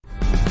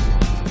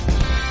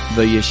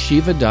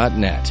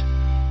theyeshiva.net.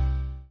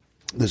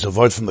 There's a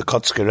word from the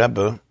Kotzker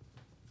Rebbe.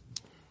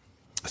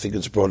 I think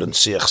it's brought in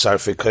Siach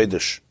Sarfei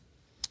Kodesh.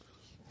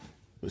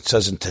 It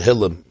says in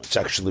Tehillim, it's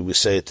actually, we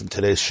say it in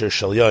today's Shir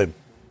Shal Yom.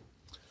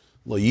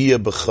 Lo yiyeh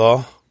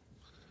b'cha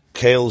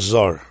keil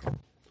zar,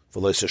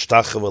 v'lo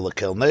yisishtacha v'lo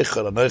keil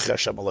necher, anochi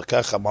Hashem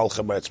alakecha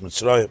malchem b'eretz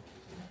Mitzrayim,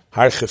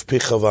 harchiv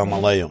picha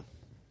v'amaleyim.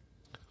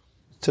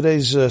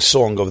 Today's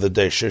song of the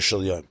day, Shir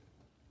Shal Yom,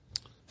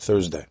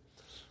 Thursday.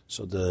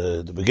 So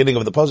the beginning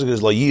of the pasuk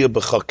is Lo yiyeh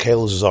b'cha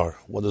keil zar.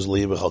 What does Lo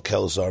yiyeh b'cha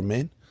keil zar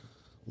mean?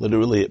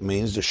 Literally it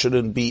means there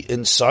shouldn't be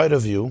inside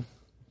of you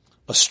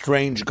a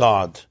strange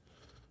god,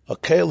 a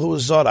keil who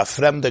is zara, a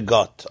fremde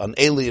god, an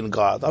alien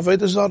god,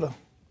 aveda zara.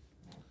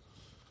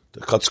 The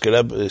Kotzker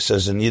Rebbe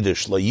says in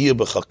Yiddish, La yiyeh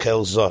b'cha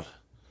keil zar.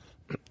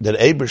 Der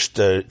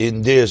Eberster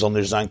in dir soll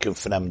nicht sein kein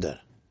Fremder.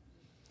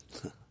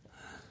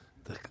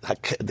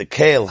 The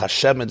keil,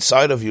 Hashem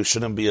inside of you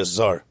shouldn't be a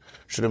zar,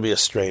 shouldn't be a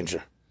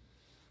stranger.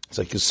 It's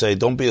like you say,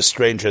 don't be a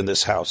stranger in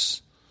this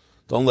house.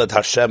 Don't let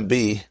Hashem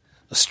be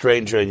a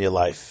stranger in your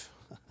life.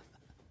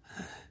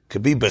 It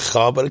could be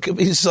b'cha, but it could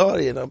be zar,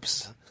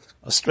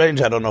 a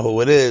stranger, I don't know who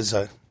it is.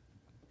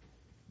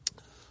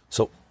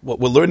 So what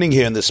we're learning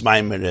here in this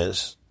Maimer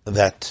is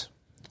that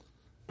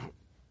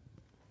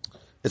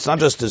it's not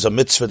just there's a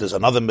mitzvah, there's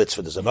another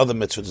mitzvah, there's another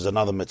mitzvah, there's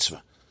another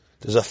mitzvah.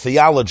 There's a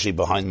theology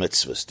behind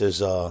mitzvahs.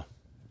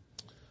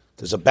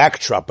 There's a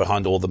backdrop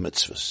behind all the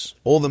mitzvahs.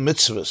 All the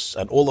mitzvahs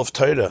and all of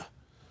Torah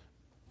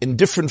in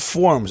different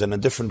forms and in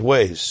different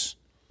ways.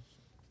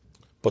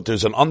 But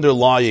there's an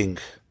underlying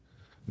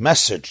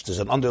message, there's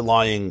an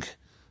underlying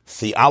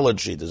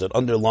theology, there's an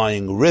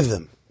underlying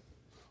rhythm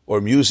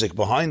or music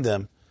behind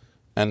them.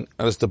 And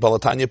as the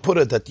Balatanya put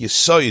it, that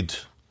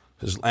Yisoid,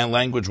 his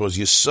language was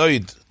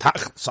Yisoid,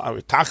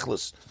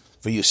 Tachlis,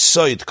 for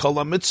Yisoid, Kol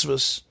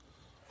HaMitzvahs,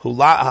 Hu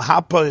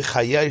Ha'hapa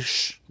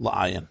Chayesh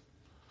La'ayin,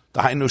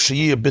 Dahainu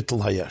Sheyiyeh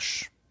Bittul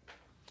Hayesh.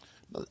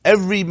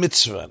 Every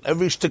mitzvah,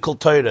 every shtickle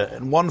Torah,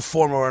 in one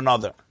form or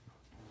another,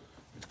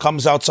 it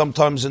comes out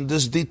sometimes in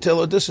this detail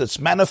or this, it's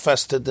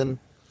manifested in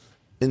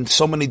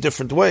so many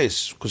different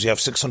ways, because you have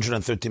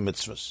 630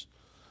 mitzvahs.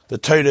 The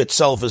Torah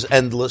itself is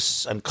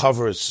endless and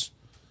covers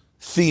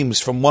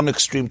themes from one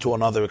extreme to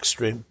another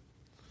extreme,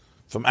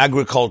 from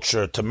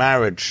agriculture to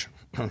marriage,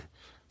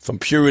 from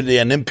purity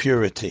and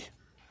impurity,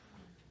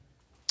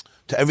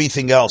 to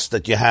everything else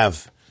that you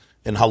have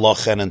in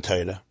halacha and in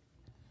Torah.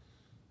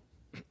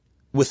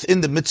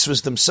 Within the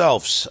mitzvahs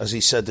themselves, as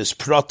he said, there's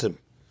pratim,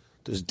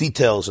 there's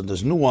details and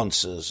there's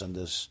nuances and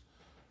there's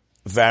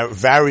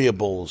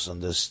variables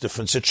and there's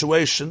different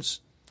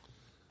situations.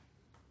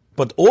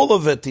 But all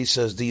of it, he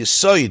says, the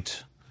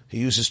yisoid, he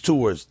uses two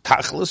words,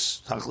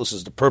 tachlis. Tachlis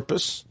is the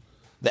purpose,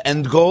 the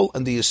end goal,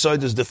 and the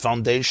yisoid is the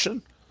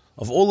foundation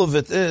of all of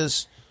it,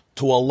 is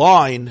to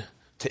align,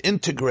 to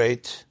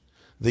integrate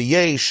the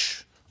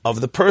yesh of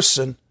the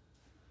person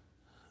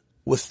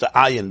with the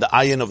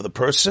ayin of the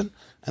person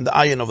and the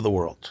ayin of the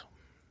world.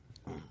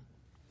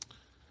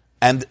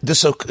 And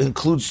this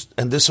includes,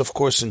 of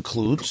course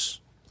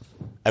includes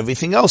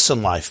everything else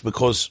in life,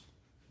 because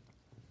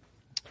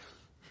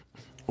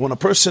when a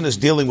person is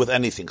dealing with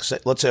anything,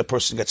 let's say a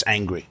person gets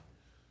angry,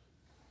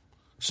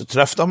 so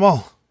treft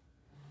amal,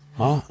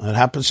 it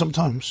happens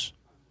sometimes,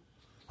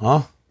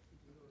 A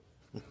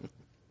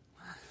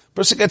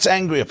person gets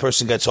angry, a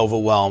person gets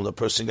overwhelmed, a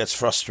person gets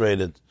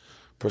frustrated,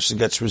 a person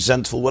gets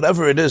resentful,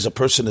 whatever it is a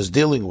person is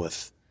dealing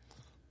with.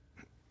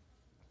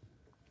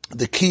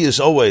 The key is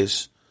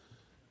always,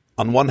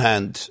 on one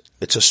hand,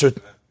 it's a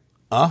certain,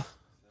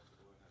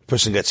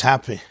 person gets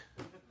happy.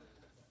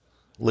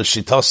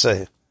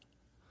 L'shitase.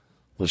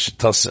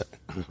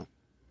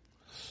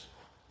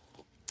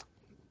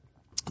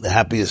 The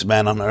happiest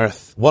man on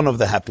earth. One of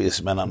the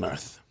happiest men on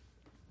earth.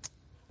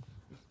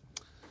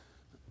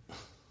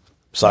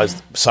 Besides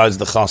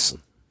the chassan.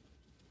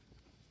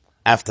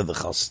 After the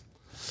chassan.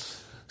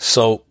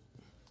 So,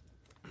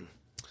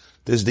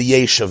 there's the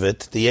yesh of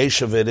it. The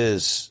yesh of it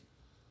is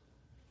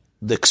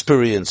the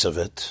experience of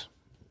it.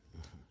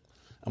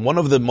 And one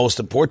of the most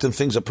important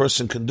things a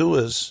person can do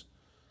is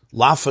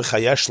lafe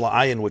chayesh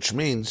la'ayin, which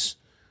means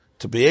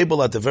to be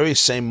able at the very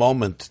same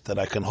moment that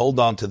I can hold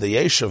on to the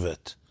yesh of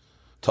it,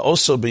 to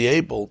also be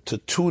able to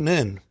tune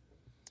in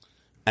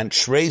and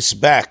trace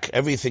back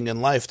everything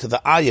in life to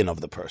the ayin of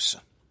the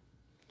person.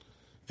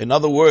 In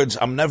other words,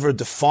 I'm never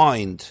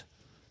defined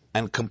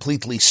and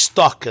completely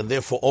stuck and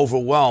therefore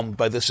overwhelmed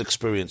by this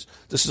experience.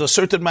 This is a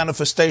certain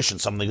manifestation.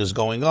 Something is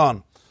going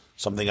on.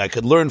 Something I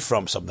could learn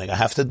from. Something I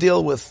have to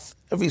deal with.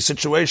 Every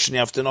situation you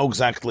have to know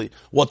exactly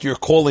what your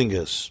calling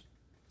is.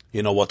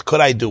 What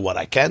could I do, what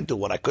I can't do,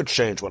 what I could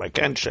change, what I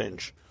can't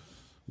change,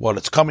 what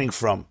it's coming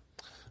from.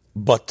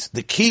 But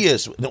the key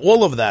is, in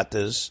all of that,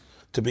 is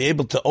to be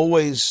able to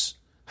always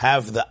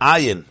have the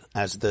ayin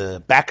as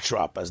the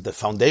backdrop, as the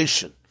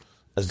foundation,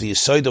 as the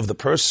yisoid of the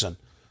person.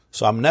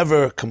 So I'm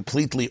never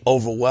completely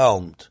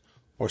overwhelmed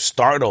or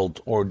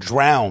startled or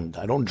drowned.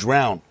 I don't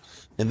drown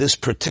in this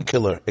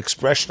particular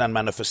expression and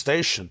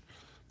manifestation,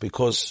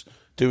 because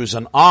there is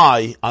an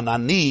I, an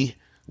ani,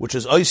 which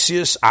is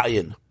oisius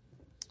ayin.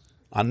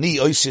 Ani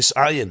oisius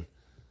ayin.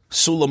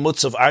 Sula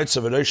mutzav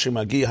artzav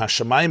eroshim agi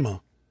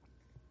hashemayma.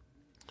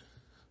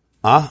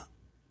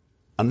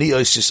 Ani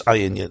oisius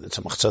ayin. It's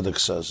a Machzadik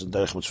says in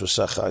Derech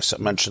Mitzvah I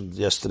mentioned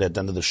yesterday at the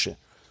end of the shir.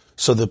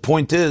 So the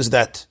point is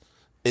that,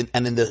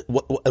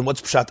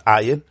 what's pshat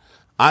ayin?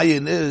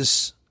 Ayin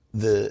is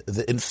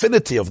the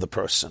infinity of the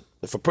person.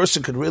 If a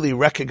person could really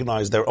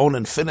recognize their own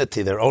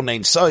infinity, their own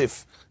Ein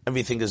Sof,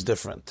 everything is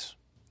different.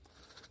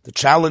 The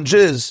challenge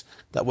is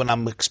that when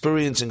I'm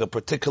experiencing a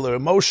particular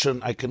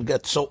emotion, I can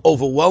get so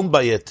overwhelmed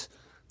by it,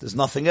 there's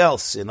nothing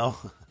else, Ani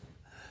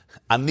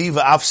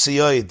v'af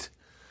siyoid.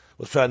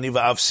 What's Ani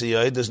v'af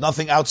siyoid? There's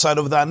nothing outside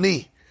of the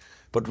Ani.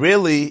 But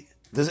really,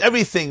 there's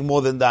everything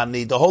more than the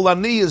Ani. The whole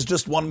Ani is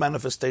just one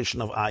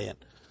manifestation of Ayin.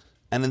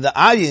 And in the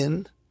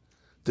Ayin,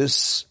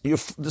 there's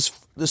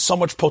so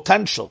much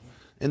potential.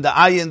 In the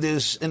Ayin,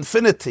 there's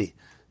infinity.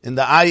 In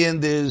the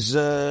Ayin, there's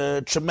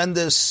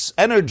tremendous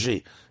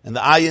energy. In the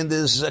Ayin,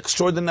 there's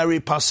extraordinary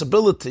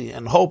possibility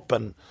and hope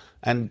and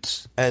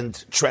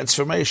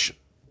transformation.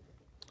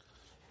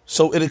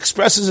 So it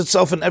expresses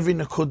itself in every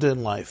nekuda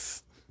in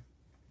life.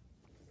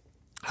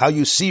 How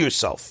you see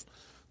yourself.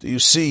 Do you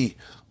see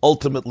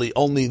ultimately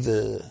only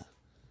the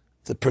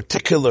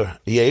particular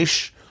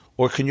yesh,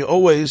 or can you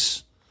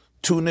always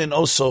tune in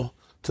also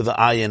to the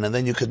ayin, and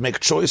then you could make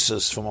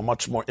choices from a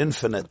much more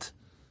infinite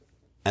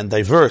and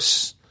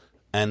diverse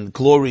and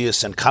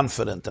glorious and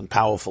confident and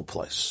powerful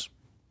place.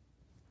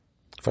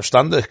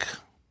 Verstandig?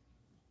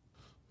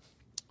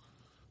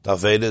 The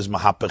Aveda is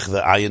mahapich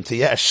the ayin to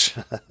yesh.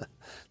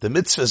 The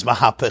mitzvah is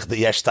mahapich the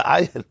yesh to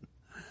ayin.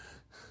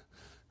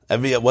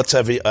 What's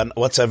every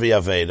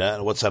Aveda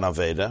and what's an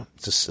Aveda?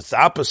 It's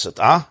the opposite,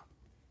 Well,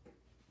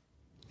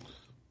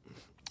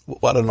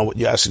 I don't know what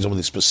you're asking,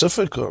 something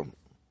specific or?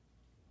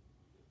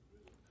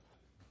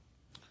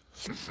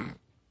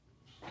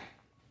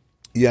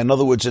 Yeah, in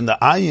other words, in the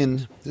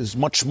ayin, there's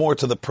much more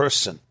to the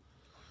person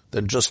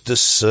than just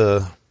this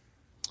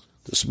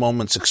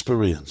moment's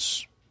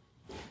experience.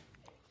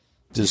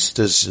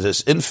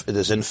 There's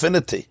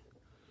infinity.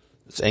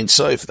 It's Ein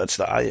Sof, that's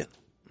the ayin.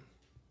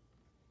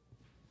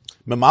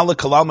 Memala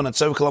Kalalman and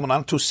Soviv Kalalman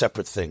aren't two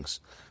separate things.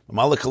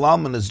 Memala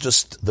Kalalman is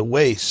just the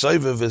way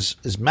Soviv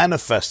is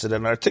manifested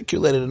and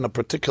articulated in a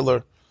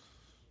particular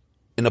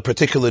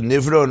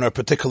nivra, in a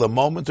particular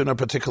moment, in a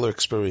particular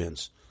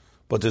experience.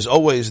 But there's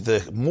always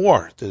the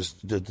more. There's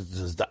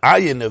the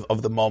ayin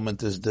of the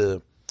moment is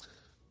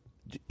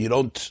you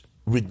don't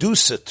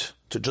reduce it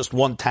to just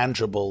one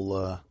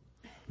tangible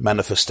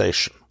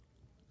manifestation.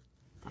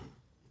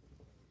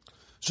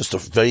 It's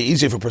just very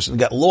easy for a person to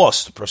get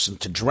lost, a person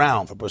to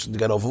drown, for a person to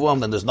get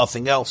overwhelmed, and there's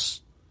nothing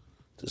else.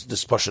 There's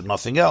this pashat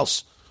nothing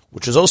else,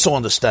 which is also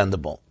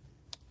understandable.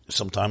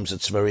 Sometimes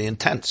it's very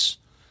intense,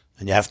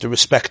 and you have to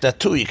respect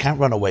that too. You can't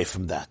run away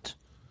from that.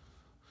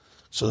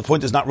 So the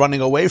point is not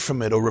running away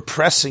from it, or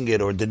repressing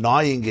it, or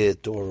denying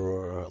it,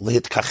 or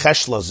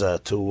lehitkachesh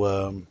laza,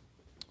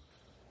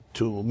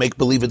 to make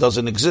believe it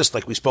doesn't exist.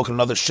 Like we spoke in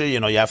another shir,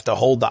 you have to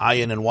hold the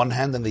ayin in one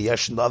hand and the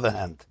yesh in the other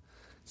hand.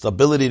 It's the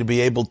ability to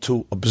be able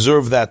to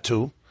observe that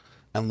too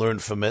and learn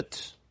from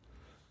it,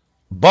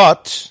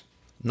 but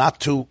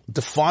not to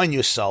define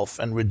yourself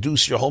and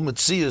reduce your whole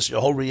metzius, your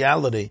whole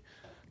reality,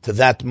 to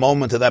that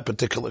moment, to that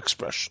particular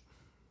expression.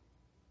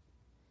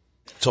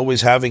 It's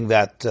always having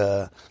that,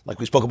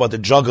 like we spoke about the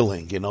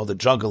juggling, the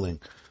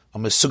juggling.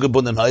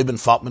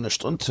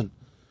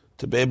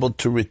 To be able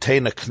to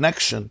retain a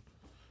connection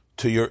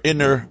to your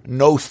inner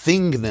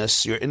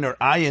no-thingness, your inner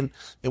ayin,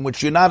 in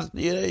which you're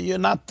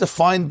not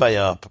defined by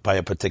a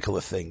particular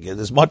thing.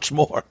 There's much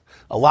more,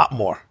 a lot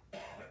more.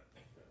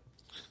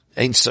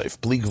 Ein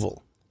Sof,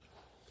 bligvul.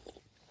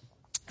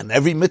 And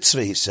every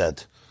mitzvah, he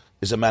said,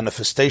 is a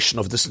manifestation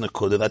of this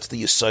nekuda. That's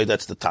the yesod,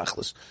 that's the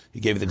tachlis. He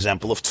gave the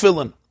example of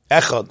tefillin,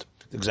 echad,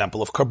 the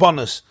example of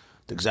karbonis,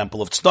 the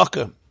example of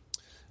tzedakah,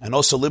 and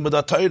also limud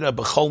HaTorah.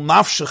 B'chol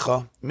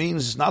nafshecha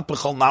means not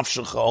b'chol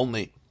nafshecha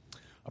only.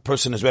 A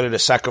person is ready to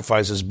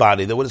sacrifice his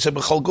body. They would say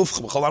b'chol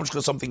gufcha, b'chol nafshecha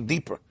is something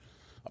deeper.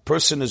 A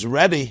person is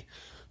ready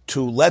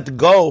to let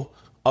go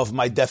of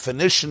my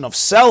definition of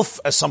self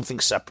as something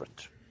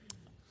separate.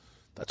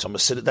 That's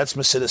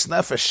Mesidus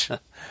Nefesh.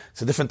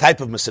 It's a different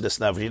type of Mesidus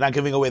Nefesh. You're not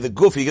giving away the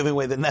guf, you're giving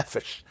away the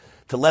nefesh.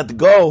 To let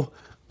go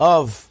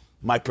of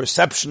my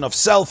perception of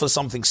self as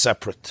something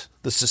separate.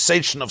 The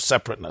cessation of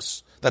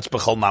separateness. That's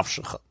B'chol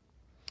Nafshecha.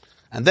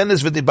 And then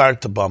there's V'dibar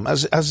Tabam,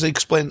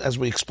 as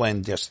we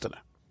explained yesterday.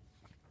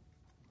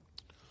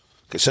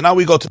 Okay, so now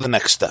we go to the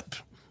next step.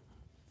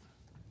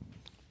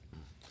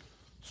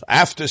 So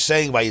after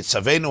saying,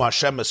 Vayitzavenu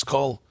Hashem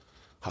eskol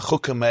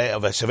hachukim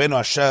Vayitzavenu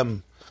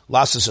Hashem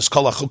lasses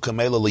eskol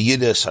hachukim eila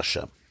liyides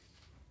Hashem.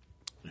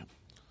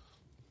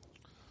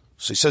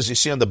 So he says, you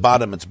see on the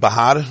bottom, it's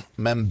Bahar,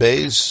 Mem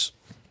Beis,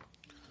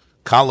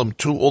 column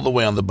 2, all the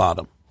way on the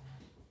bottom.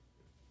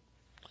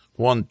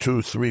 1,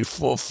 2, 3,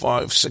 4,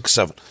 5, 6,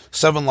 7.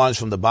 7 lines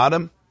from the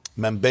bottom,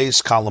 Mem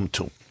Beis, column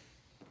 2.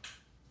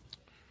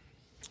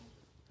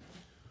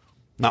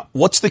 Now,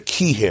 what's the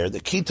key here? The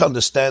key to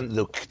understand,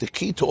 the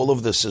key to all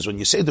of this is when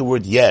you say the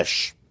word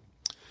yesh,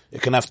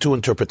 it can have two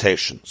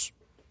interpretations.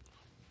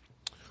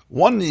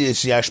 One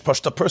is yesh,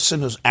 a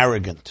person who's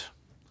arrogant,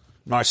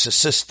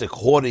 narcissistic,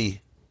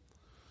 haughty.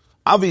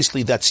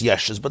 Obviously that's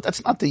yeshes, but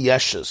that's not the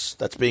yeshes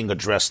that's being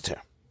addressed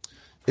here.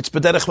 It's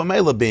b'derech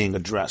mamela being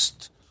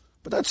addressed.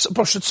 But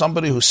that's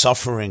somebody who's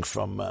suffering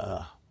from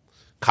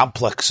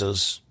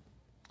complexes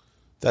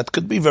that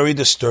could be very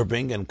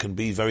disturbing and can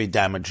be very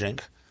damaging.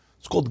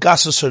 It's called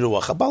gasas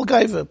haruach, a bal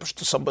gaiva,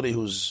 somebody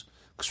who's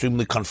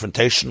extremely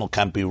confrontational,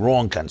 can't be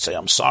wrong, can't say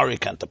I'm sorry,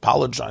 can't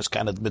apologize,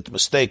 can't admit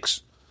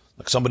mistakes.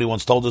 Like somebody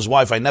once told his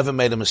wife, I never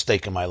made a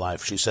mistake in my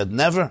life. She said,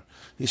 never?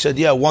 He said,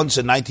 yeah, once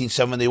in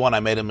 1971 I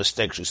made a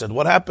mistake. She said,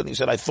 what happened? He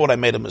said, I thought I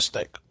made a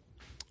mistake.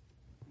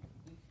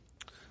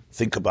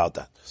 Think about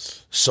that.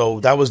 So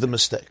that was the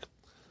mistake.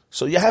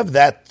 So you have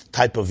that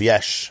type of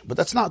yesh, but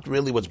that's not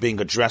really what's being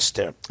addressed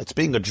there. It's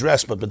being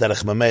addressed, but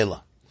b'derech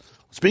mamela.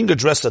 It's being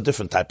addressed a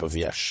different type of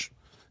yesh.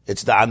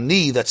 It's the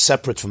ani that's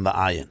separate from the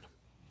ayin.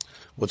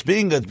 What's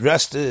being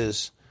addressed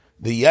is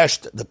the yesh,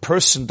 the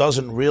person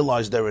doesn't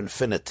realize their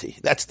infinity.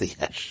 That's the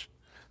yesh.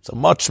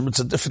 It's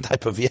a different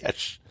type of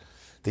yesh.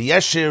 The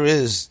yesh here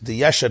is the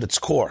yesh at its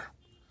core.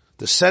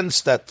 The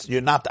sense that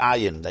you're not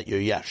ayin, that you're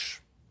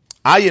yesh.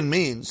 Ayin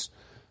means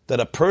that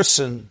a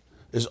person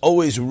is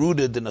always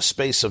rooted in a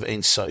space of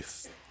Ein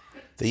Sof.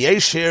 The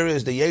yesh here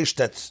is the yesh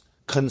that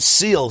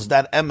conceals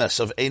that emes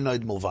of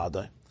Einoid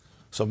Mulvadai.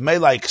 So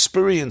may I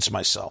experience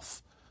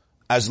myself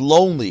as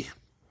lonely.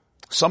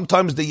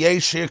 Sometimes the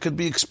yesh here could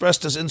be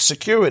expressed as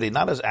insecurity,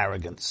 not as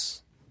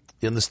arrogance.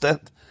 You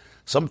understand?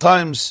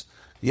 Sometimes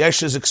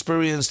yesh is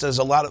experienced as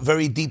a lot of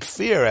very deep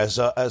fear, as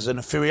an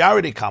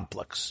inferiority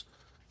complex,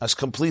 as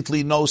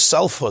completely no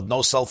selfhood,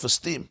 no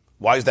self-esteem.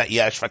 Why is that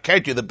yesh?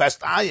 Fakert, you're the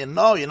best ayin.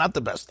 No, you're not the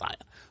best ayin.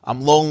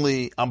 I'm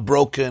lonely, I'm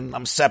broken,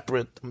 I'm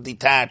separate, I'm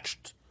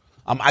detached,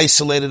 I'm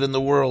isolated in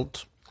the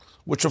world,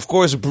 which of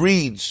course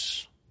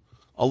breeds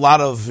a lot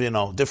of,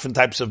 different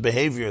types of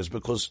behaviors,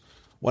 because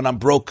when I'm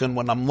broken,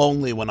 when I'm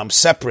lonely, when I'm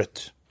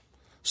separate,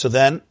 so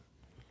then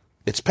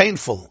it's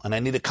painful and I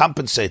need to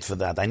compensate for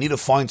that. I need to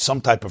find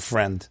some type of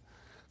friend.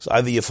 So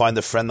either you find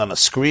a friend on a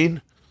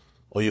screen,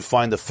 or you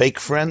find a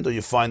fake friend, or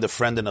you find a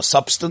friend in a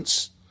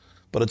substance,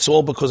 but it's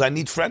all because I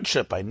need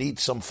friendship, I need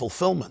some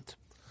fulfillment.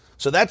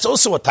 So that's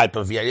also a type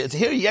of yesh.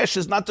 Here, yesh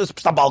is not just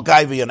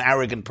balgaivi, an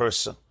arrogant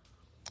person,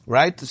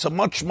 right? It's a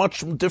much,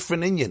 much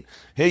different inyan.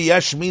 Here,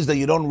 yesh means that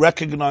you don't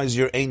recognize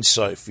your Ein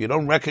Sof. You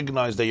don't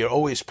recognize that you're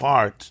always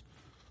part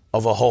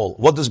of a whole.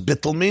 What does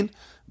bittul mean?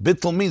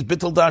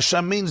 Bittul da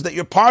Hashem means that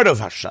you're part of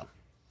Hashem,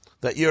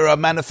 that you're a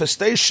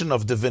manifestation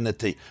of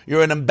divinity.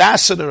 You're an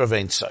ambassador of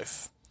Ein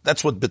Sof.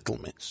 That's what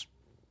bittul means.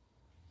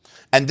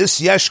 And this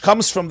yesh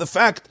comes from the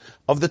fact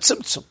of the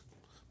tzimtzum.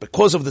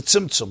 Because of the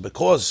tzimtzum,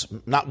 because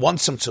not one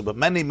tzimtzum, but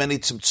many, many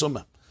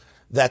tzimtzumim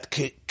that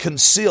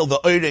conceal the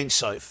Ohr Ein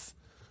Sof.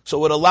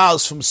 So it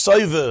allows from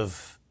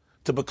soiviv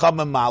to become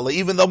mamala,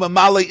 even though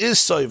mamala is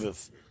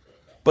soiviv,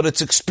 but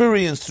it's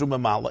experienced through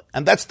mamala.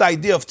 And that's the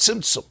idea of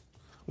tzimtzum.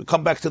 We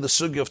come back to the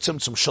sugya of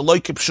tzimtzum, shaloi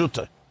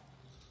kipshuta.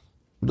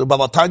 The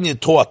Baal HaTanya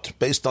taught,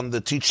 based on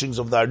the teachings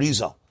of the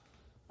Arizal,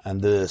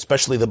 and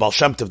especially the Baal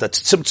Shem Tov, that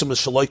tzimtzum is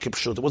shaloi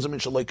kipshuta. What does it mean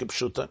shaloi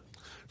kipshuta?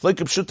 Like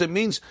Pshuta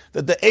means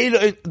that the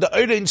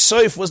Ohr Ein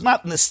Sof was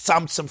not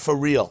nitzamtzem for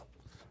real.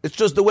 It's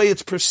just the way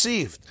it's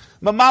perceived.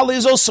 Mamala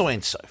is also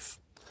Ein Sof.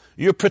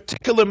 Your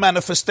particular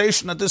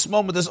manifestation at this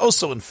moment is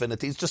also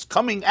infinity. It's just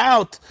coming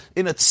out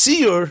in a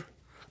tziyur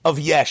of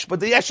yesh, but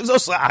the yesh is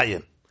also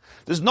ayin.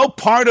 There's no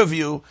part of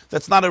you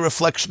that's not a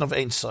reflection of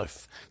Ein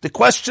Sof. The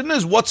question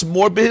is, what's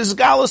more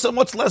b'hizgalus and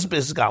what's less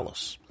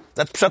b'hizgalus?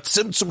 That's pshat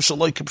tzimtzum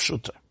shaloi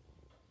kipshuta.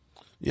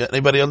 Yeah,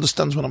 anybody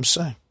understands what I'm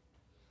saying?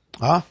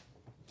 Huh?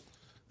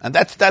 And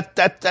that's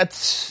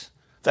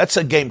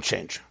a game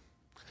changer.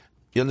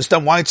 You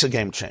understand why it's a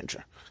game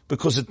changer?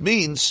 Because it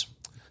means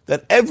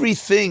that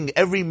everything,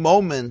 every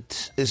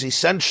moment is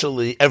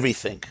essentially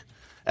everything.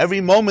 Every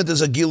moment is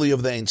a gili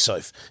of the Ein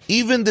Sof.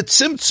 Even the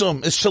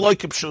tzimtzum is shaloi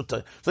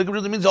kipshuta. Like it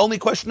really means the only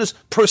question is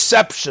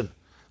perception.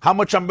 How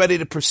much I'm ready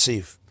to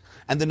perceive.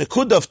 And the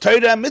nekuda of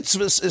Torah and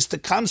mitzvahs is to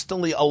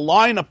constantly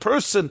align a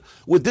person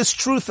with this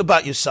truth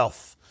about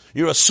yourself.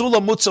 You're a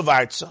sulam mutzav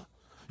arza.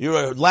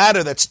 You're a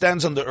ladder that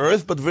stands on the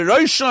earth, but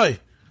v'roishoi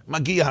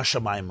magia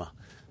hashamayma.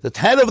 The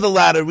head of the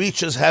ladder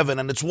reaches heaven,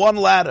 and it's one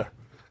ladder.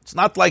 It's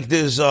not like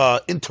there's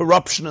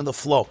interruption in the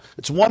flow.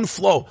 It's one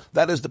flow.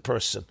 That is the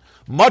person.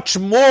 Much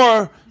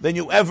more than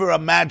you ever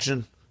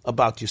imagine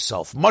about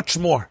yourself. Much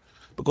more.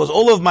 Because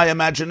all of my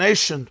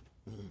imagination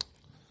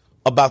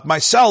about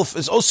myself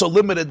is also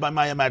limited by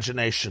my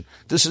imagination.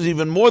 This is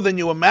even more than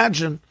you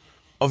imagine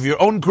of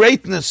your own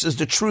greatness is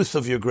the truth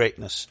of your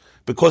greatness.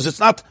 Because it's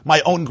not my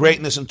own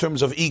greatness in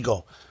terms of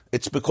ego.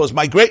 It's because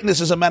my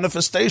greatness is a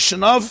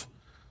manifestation of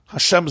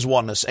Hashem's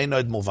oneness,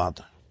 Einoid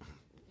Mulvada.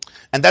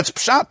 And that's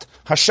Pshat,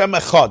 Hashem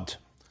Echad.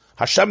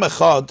 Hashem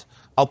Echad,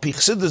 Al Pi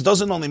Chassidus,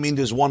 doesn't only mean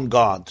there's one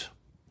God.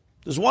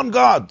 There's one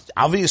God.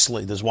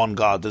 Obviously, there's one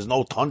God. There's no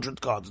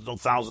 100 gods. There's no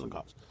 1,000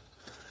 gods.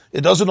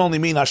 It doesn't only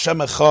mean Hashem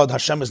Echad.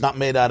 Hashem is not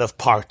made out of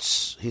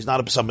parts. He's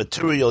not some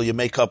material you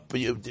make up.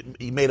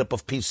 He made up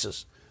of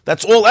pieces.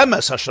 That's all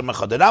emes Hashem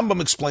Echad. The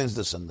Rambam explains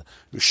this, and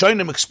the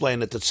Rishonim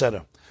explain it,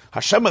 etc.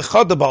 Hashem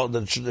Echad, the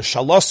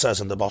Shalosh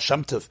says, and the Baal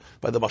Shem Tov,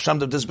 by the Baal Shem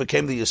Tov, this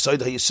became the Yesod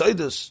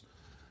HaYesodus,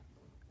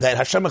 that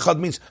Hashem Echad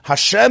means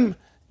Hashem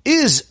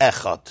is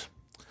Echad.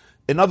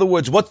 In other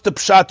words, what's the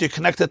pshat? You're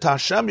connected to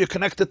Hashem, you're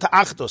connected to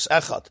Achdus,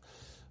 Echad.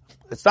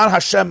 It's not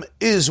Hashem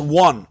is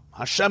one.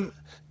 Hashem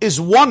is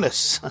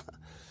oneness.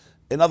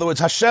 In other words,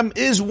 Hashem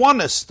is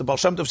oneness. The Baal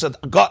Shem Tov said,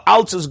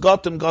 Alts is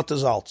Gott and Gott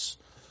is Alts.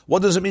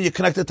 What does it mean you're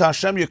connected to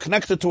Hashem? You're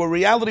connected to a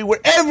reality where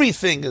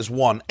everything is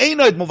one.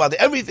 Einoid Muvad,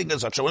 everything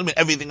is Hashem. What do you mean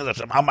everything is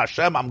Hashem? I'm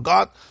Hashem, I'm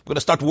God. I'm going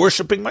to start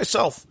worshipping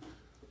myself.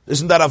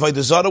 Isn't that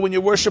Avodah Zarah when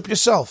you worship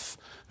yourself?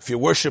 If you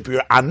worship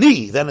your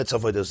Ani, then it's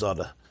Avodah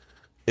Zarah.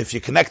 If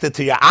you're connected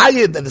to your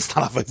Ayin, then it's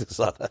not Avodah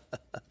Zarah.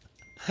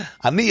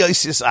 Ani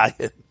Yosis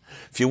Ayin.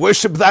 If you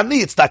worship the Ani,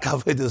 it's not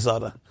Avodah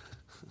Zarah.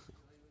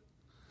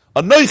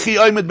 Anoichi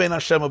oimed bein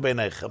Hashem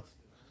ubein eichem.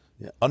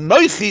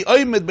 Anoichi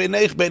oimed bein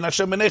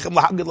Hashem ubein eichem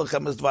lahagid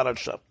lechem es dvar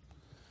Hashem.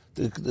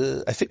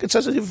 I think it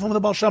says it even from the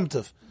Baal Shem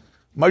Tov.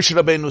 Moshe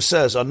Rabbeinu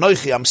says,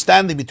 Anoichi, I'm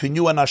standing between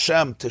you and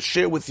Hashem to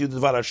share with you the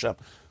dvar Hashem.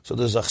 So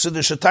there's a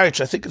Chassidish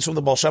Tarich, I think it's from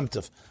the Baal Shem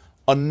Tov.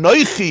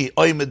 Anoichi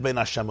oimed bein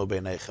Hashem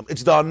ubein eichem.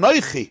 It's the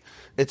Anoichi,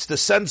 it's the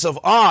sense of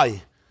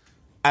I,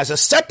 as a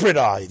separate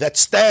I, that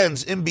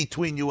stands in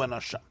between you and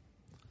Hashem.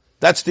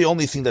 That's the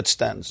only thing that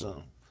stands.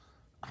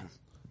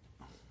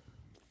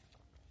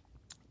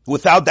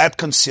 Without that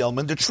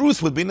concealment, the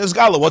truth would be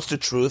Nizgala. What's the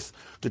truth?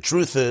 The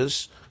truth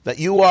is that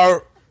you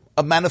are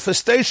a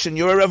manifestation,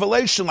 you're a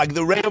revelation, like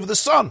the ray of the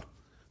sun.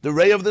 The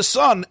ray of the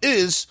sun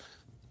is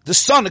the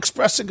sun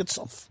expressing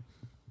itself.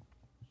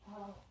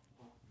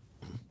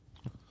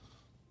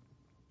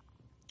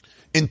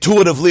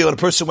 Intuitively, when a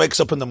person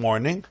wakes up in the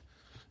morning,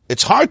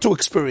 it's hard to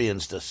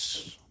experience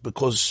this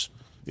because,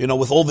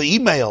 with all the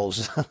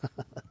emails,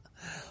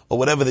 or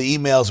whatever the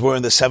emails were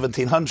in the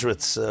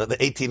 1700s, the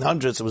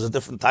 1800s, it was a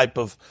different type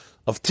of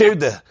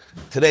tirde.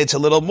 Today it's a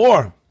little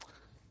more.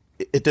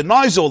 It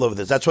denies all of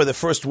this. That's why the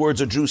first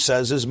words a Jew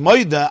says is,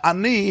 Moida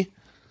ani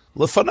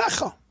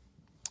lefanecha.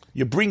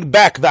 You bring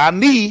back the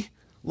ani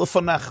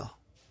lefanecha.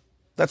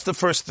 That's the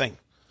first thing.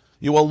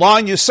 You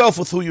align yourself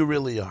with who you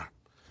really are.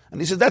 And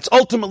he said that's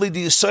ultimately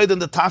the Yesod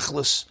and the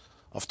Tachlis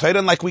of Torah.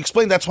 And like we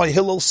explained, that's why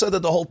Hillel said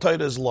that the whole Torah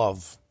is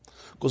love.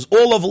 Because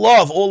all of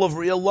love, all of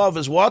real love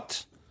is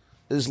what?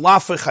 Is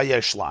lafich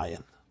hayesh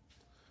layin.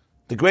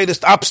 The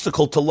greatest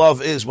obstacle to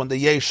love is when the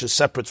yesh is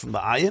separate from the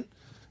ayin,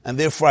 and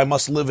therefore I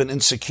must live in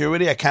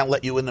insecurity. I can't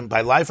let you in my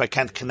life. I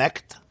can't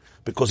connect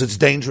because it's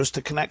dangerous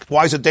to connect.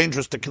 Why is it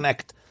dangerous to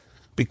connect?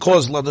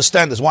 Because,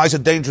 understand this, why is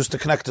it dangerous to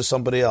connect to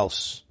somebody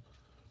else?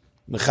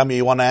 Nechemia,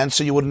 you want to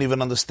answer? You wouldn't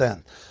even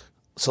understand.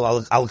 So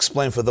I'll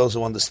explain for those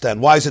who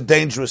understand. Why is it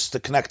dangerous to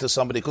connect to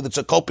somebody? Because it's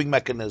a coping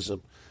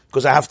mechanism.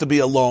 Because I have to be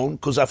alone.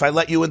 Because if I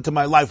let you into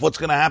my life, what's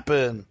going to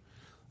happen?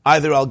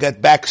 Either I'll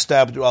get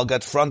backstabbed, or I'll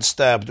get front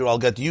stabbed, or I'll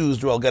get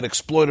used, or I'll get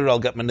exploited, or I'll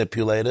get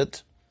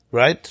manipulated.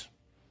 Right?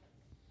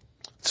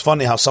 It's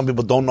funny how some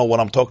people don't know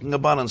what I'm talking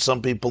about, and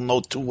some people know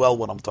too well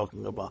what I'm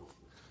talking about.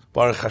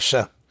 Baruch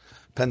Hashem.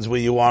 Depends where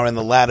you are in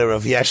the ladder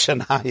of Yesh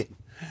and Ayin.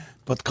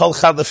 But Kol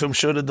Chadafim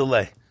should a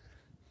delay.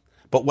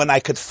 But when I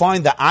could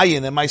find the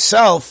Ayin in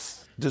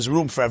myself, there's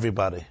room for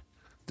everybody.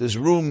 There's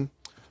room,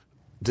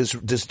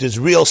 there's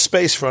real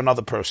space for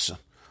another person.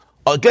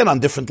 Again, on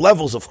different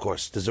levels, of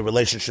course. There's a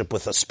relationship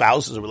with a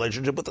spouse, there's a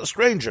relationship with a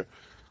stranger.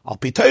 Al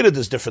Pitaita,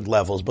 there's different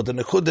levels, but the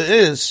Nekuda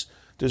is,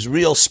 there's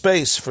real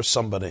space for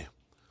somebody.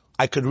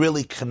 I could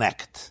really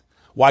connect.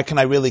 Why can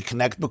I really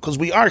connect? Because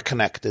we are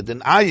connected. In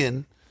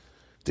Ayin,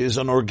 there's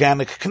an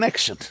organic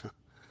connection.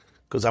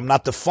 Because I'm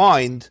not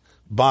defined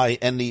by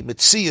any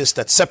mitzias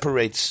that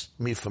separates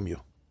me from you.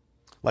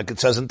 Like it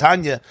says in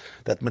Tanya,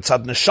 that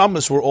mitzad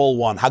neshamas we're all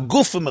one.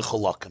 Hagufim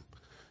mecholakim.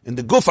 In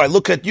the guf, I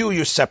look at you,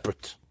 you're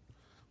separate.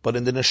 But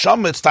in the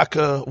neshama, it's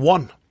taka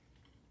one.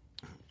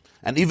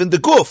 And even the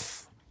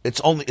guf, it's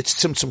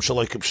tzimtzum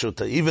shaloikim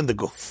shuta. Even the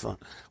guf.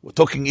 We're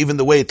talking even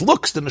the way it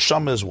looks, the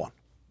neshama is one.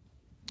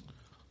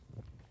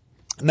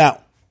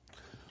 Now,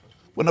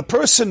 when a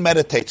person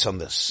meditates on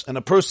this, and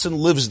a person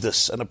lives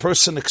this, and a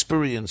person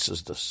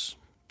experiences this,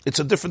 it's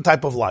a different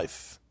type of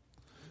life.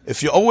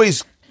 If you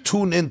always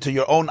tune into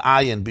your own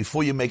ayin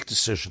before you make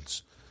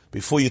decisions,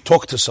 before you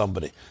talk to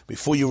somebody,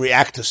 before you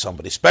react to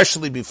somebody,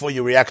 especially before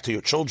you react to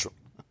your children,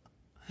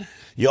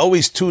 you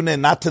always tune in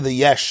not to the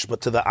yesh,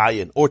 but to the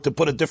ayin. Or to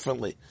put it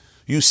differently,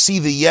 you see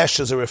the yesh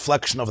as a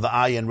reflection of the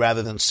ayin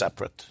rather than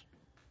separate.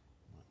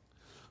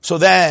 So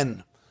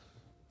then,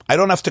 I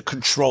don't have to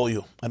control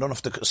you.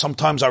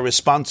 Sometimes our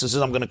response is,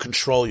 I'm going to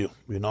control you.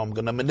 I'm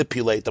going to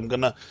manipulate. I'm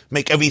going to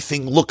make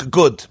everything look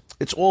good.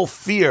 It's all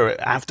fear.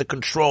 I have to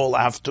control.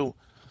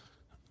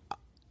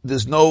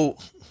 There's no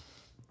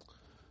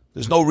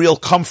real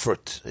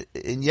comfort.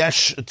 In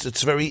yesh,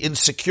 it's very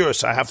insecure.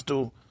 So I have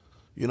to,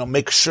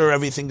 make sure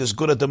everything is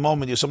good at the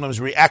moment. You sometimes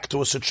react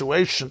to a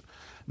situation,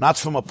 not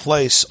from a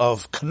place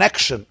of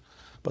connection,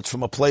 but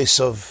from a place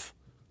of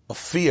of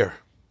fear,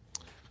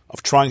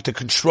 of trying to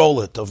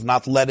control it, of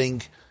not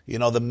letting,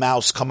 the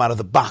mouse come out of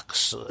the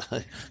box.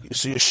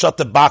 So you shut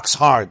the box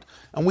hard.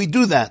 And we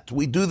do that.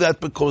 We do that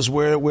because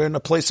we're in a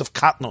place of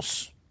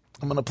katnos.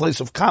 I'm in a place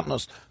of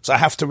katnos, so I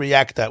have to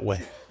react that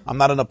way. I'm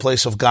not in a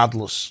place of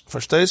godless.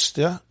 Verstehst?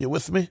 Yeah? You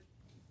with me?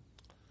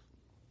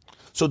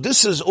 So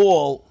this is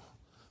all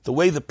the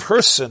way the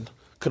person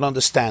can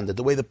understand it,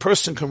 the way the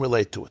person can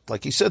relate to it.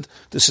 Like he said,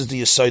 this is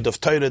the yesod of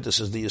Torah, this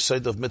is the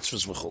yesod of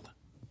mitzvahs v'chol.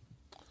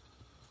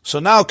 So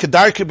now,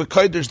 Kedarke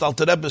B'Kodesh, the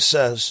Alter Rebbe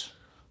says,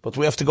 but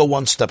we have to go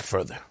one step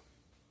further.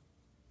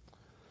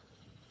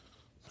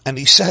 And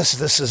he says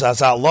this is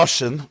Azal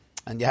Loshen,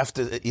 and you have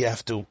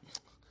to,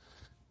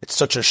 it's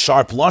such a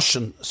sharp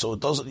Loshen, so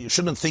you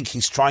shouldn't think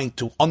he's trying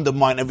to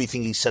undermine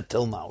everything he said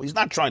till now. He's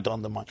not trying to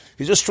undermine.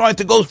 He's just trying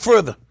to go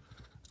further.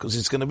 Because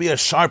it's going to be a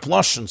sharp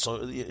Loshen,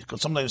 so you can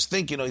sometimes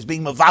think, he's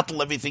being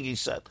mevatel everything he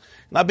said.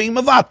 Not being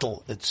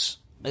mevatel. It's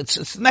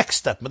the next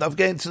step. But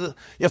you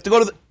have to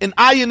go to in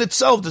ayin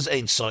itself, there's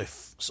Ein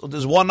Sof. So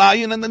there's one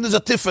ayin and then there's a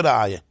tiferet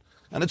ayin.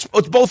 And it's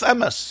both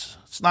emes.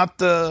 It's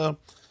not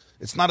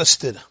a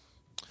stid.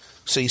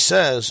 So he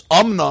says,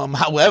 Omnam,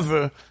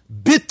 however,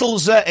 bittul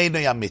ze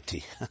einay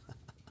amiti.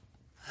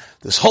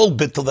 This whole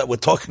bittul that we're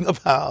talking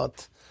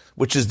about,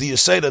 which is the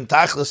Yesod and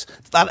Tachlis,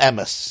 it's not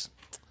emes.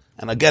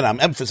 And again, I'm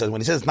emphasizing,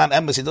 when he says it's not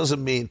emes, it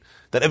doesn't mean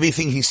that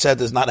everything he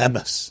said is not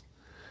emes.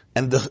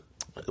 And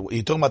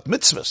you're talking about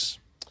mitzvahs.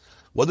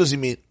 What does he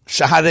mean?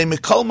 Shaharei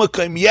mikol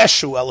makom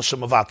yeshu el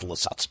shemavatel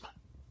asatzma.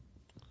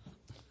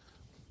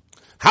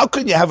 How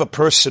can you have a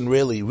person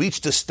really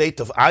reach the state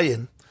of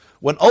ayin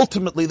when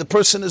ultimately the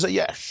person is a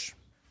yesh?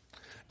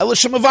 El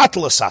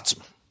shemavatel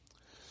asatzma.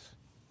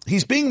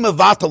 He's being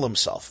mevatel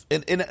himself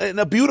in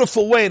a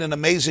beautiful way, in an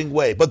amazing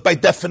way. But by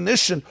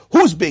definition,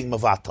 who's being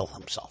mevatel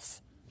himself?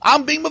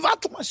 I'm being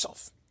mevatel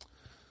myself.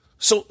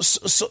 So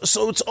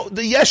it's,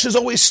 the yesh is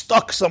always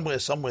stuck somewhere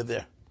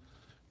there.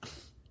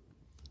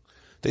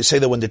 They say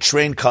that when the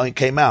train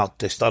came out,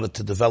 they started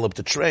to develop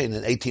the train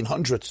in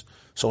 1800s.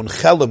 So in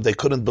Chelim, they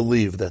couldn't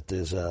believe that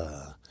there's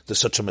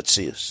such a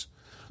metzias.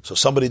 So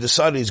somebody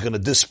decided he's going to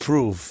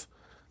disprove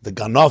the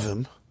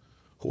Ganovim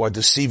who are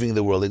deceiving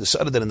the world. They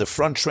decided that in the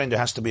front train there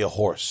has to be a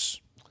horse.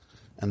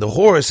 And the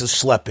horse is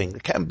schlepping.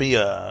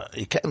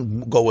 You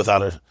can't go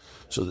without it.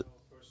 So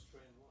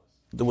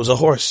there was a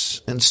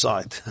horse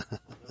inside.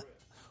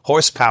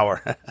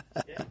 Horsepower.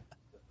 Yeah,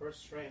 the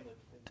first train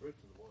in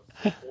Britain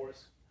was a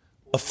horse.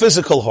 A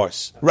physical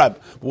horse. Right.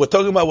 But we're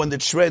talking about when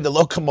the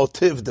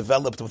locomotive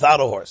developed without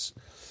a horse.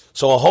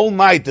 So a whole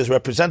night this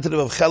representative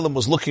of Chelim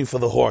was looking for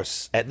the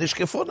horse at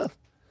Nishkefuna.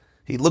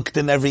 He looked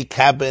in every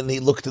cabin, he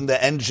looked in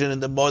the engine,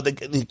 in the motor,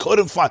 he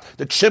couldn't find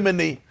the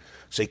chimney.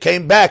 So he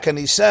came back and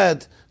he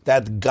said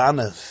that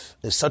Ganev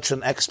is such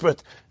an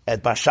expert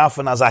at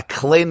Bashafen as a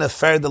kleine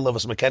Pferdele,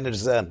 was mechanisch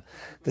sein.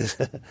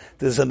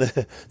 There's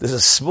a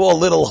small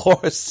little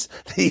horse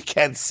that you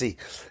can't see.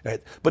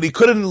 Right? But he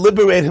couldn't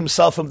liberate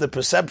himself from the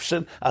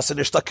perception as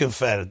er stuck in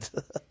Pferd.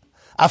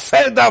 A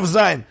Pferd darf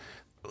sein.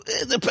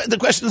 The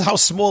question is how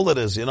small it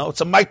is,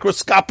 It's a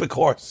microscopic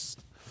horse.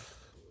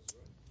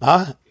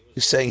 Huh?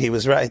 You're saying he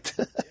was right.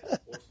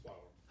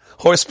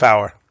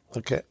 Horsepower.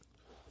 Okay.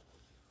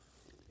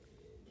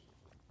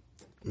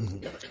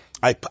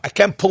 I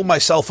can't pull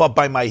myself up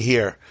by my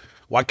hair.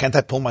 Why can't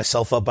I pull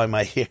myself up by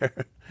my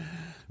hair?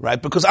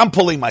 Right? Because I'm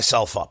pulling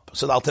myself up.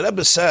 So the Alter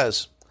Rebbe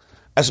says,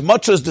 as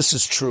much as this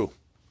is true,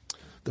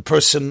 the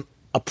person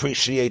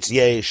appreciates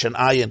yesh and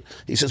ayin.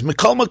 He says,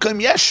 Mikol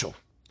makom yeshu,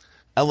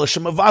 ela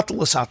shemavatel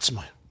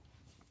asatzmai.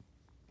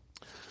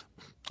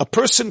 A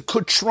person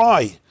could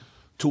try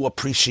to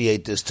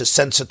appreciate this, to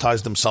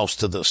sensitize themselves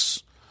to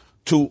this,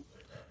 to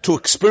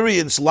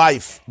experience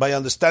life by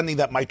understanding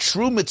that my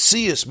true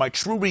mitzias, my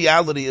true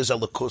reality is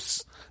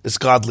elikus, is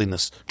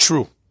godliness.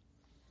 True.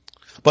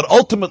 But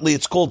ultimately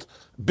it's called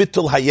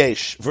bittul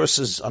hayesh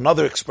versus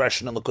another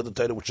expression in Likkutei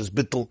Torah, which is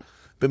bittul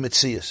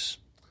b'mitzias.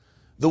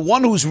 The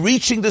one who's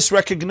reaching this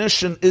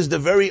recognition is the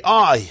very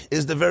I,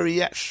 is the very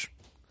yesh.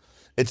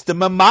 It's the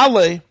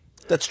mamale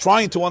that's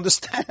trying to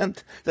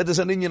understand that there's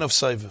an inyan of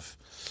saiviv.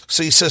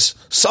 So he says,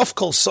 Sof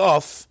kol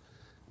sof,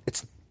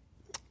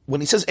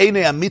 when he says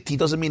Einei Amiti,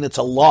 doesn't mean it's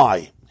a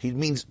lie. He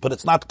means, but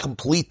it's not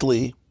complete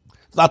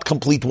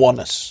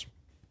oneness.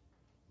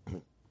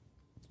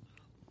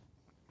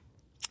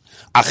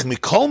 Ach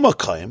mikol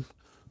makayim,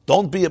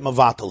 don't be at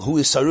Mavatal, who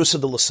is Sarusa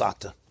de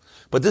Lasata.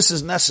 But this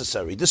is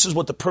necessary. This is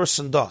what the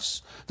person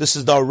does. This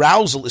is the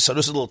arousal.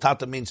 Sarusa de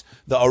Lasata means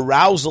the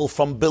arousal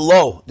from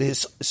below. The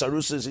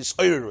Sarusa is his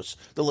oirus.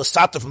 The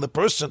Lasata from the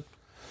person.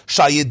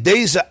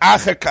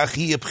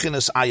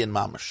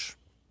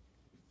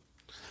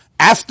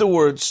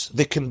 Afterwards,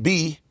 there can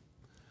be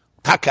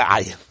taka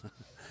ayin,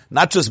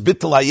 not just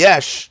bittul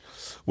hayesh,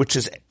 which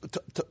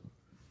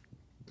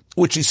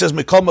he says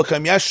mikol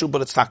makom yeshu,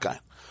 but it's taka.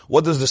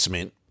 What does this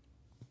mean?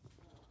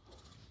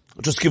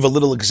 I'll just give a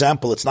little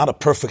example. It's not a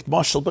perfect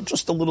mashal, but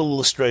just a little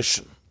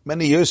illustration.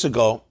 Many years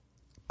ago,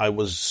 I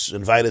was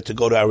invited to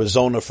go to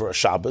Arizona for a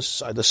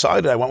Shabbos. I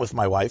went with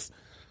my wife.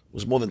 It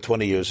was more than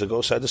 20 years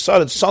ago. So I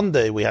decided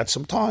Sunday, we had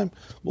some time,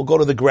 we'll go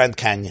to the Grand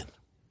Canyon.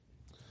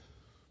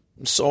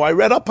 So I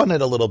read up on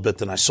it a little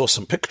bit and I saw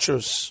some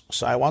pictures.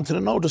 So I wanted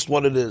to know just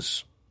what it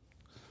is.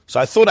 So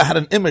I thought I had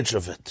an image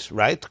of it,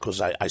 right?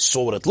 Because I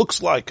saw what it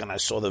looks like and I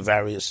saw the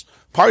various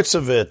parts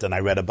of it and I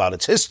read about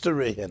its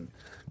history and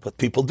what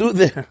people do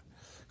there.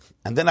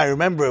 And then I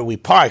remember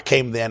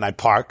came there and I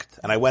parked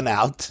and I went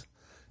out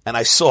and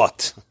I saw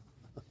it.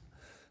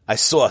 I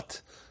saw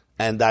it.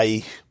 And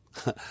I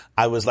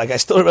was like, I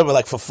still remember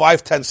like for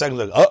 5-10 seconds,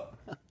 like, oh,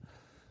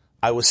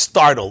 I was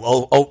startled,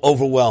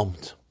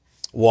 overwhelmed.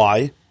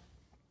 Why?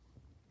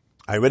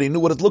 I already knew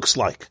what it looks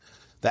like.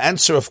 The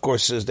answer, of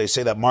course, is they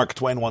say that Mark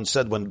Twain once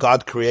said when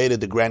God created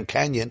the Grand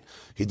Canyon,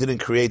 he didn't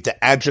create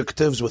the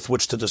adjectives with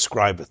which to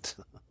describe it.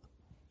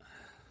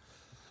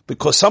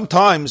 Because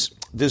sometimes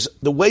there's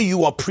the way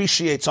you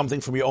appreciate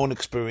something from your own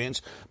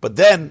experience, but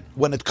then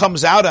when it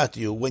comes out at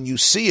you, when you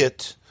see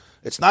it,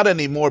 it's not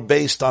anymore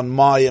based on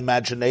my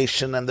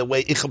imagination and the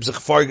way ich hab sich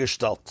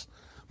vorgestellt.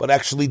 But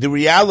actually the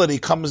reality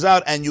comes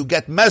out and you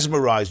get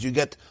mesmerized, you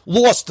get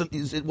lost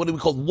in, what do we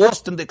call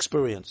lost in the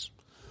experience.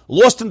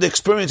 Lost in the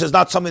experience is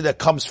not something that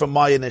comes from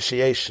my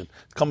initiation.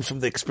 It comes from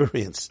the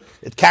experience.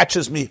 It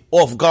catches me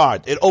off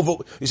guard.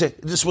 You say,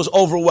 this was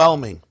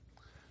overwhelming.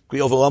 It could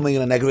be overwhelming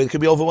in a negative way. It could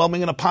be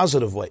overwhelming in a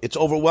positive way. It's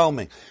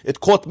overwhelming. It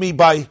caught me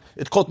by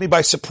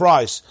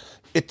surprise.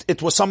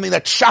 It was something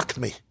that shocked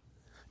me.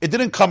 It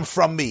didn't come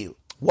from me.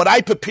 What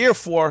I prepare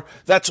for,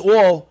 that's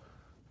all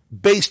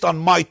based on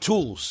my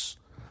tools.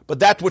 But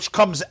that which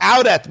comes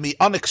out at me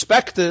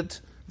unexpected,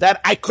 that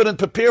I couldn't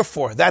prepare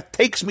for. That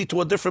takes me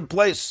to a different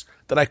place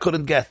that I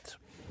couldn't get.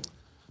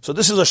 So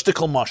this is a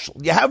shtickle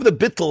mashal. You have the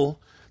bittul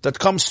that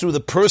comes through the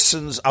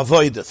person's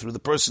avodah, through the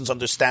person's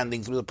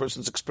understanding, through the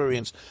person's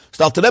experience.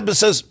 So Alter Rebbe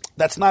says,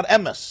 that's not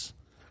emes.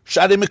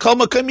 Shari mikol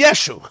makom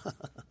yeshu.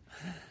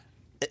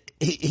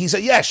 He's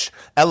a yesh.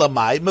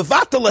 Elamai,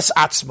 mevatel es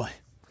atzmai.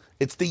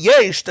 It's the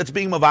yesh that's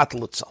being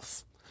mevatel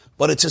itself.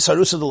 But it's a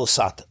sarusa de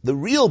l'sata. The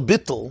real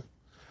bittul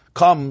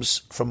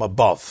comes from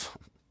above.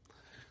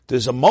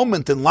 There's a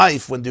moment in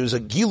life when there's a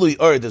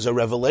gilui there's a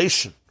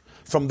revelation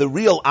from the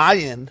real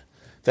ayin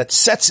that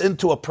sets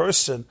into a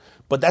person,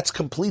 but that's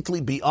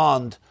completely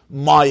beyond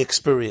my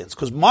experience.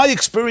 Because my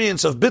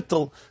experience of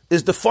bittul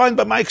is defined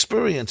by my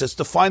experience. It's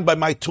defined by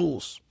my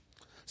tools.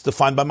 It's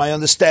defined by my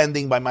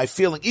understanding, by my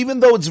feeling,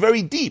 even though it's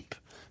very deep.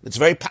 It's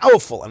very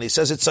powerful. And he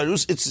says it's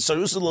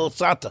sarus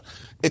l'sata.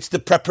 It's the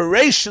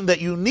preparation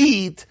that you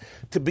need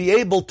to be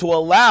able to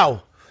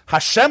allow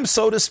Hashem,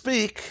 so to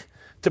speak,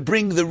 to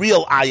bring the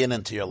real ayin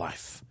into your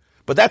life.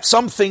 But that's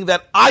something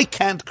that I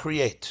can't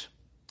create.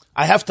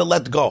 I have to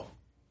let go.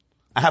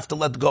 I have to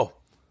let go.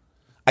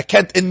 I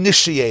can't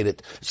initiate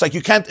it. It's like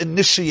you can't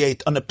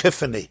initiate an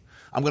epiphany.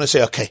 I'm going to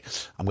say, okay,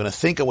 I'm going to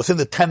think, and within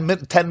the 10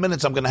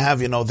 minutes, I'm going to have,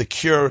 the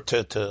cure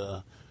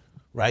to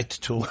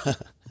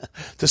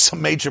to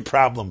some major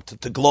problem,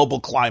 to global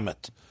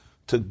climate,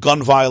 to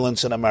gun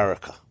violence in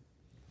America.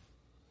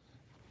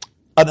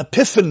 An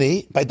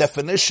epiphany, by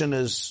definition,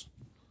 it's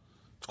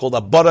called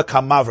a barak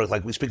hamavrik,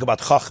 like we speak about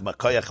chachma,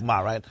 koyach ma,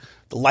 right?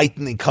 The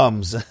lightning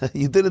comes.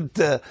 You didn't,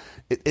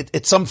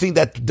 it's something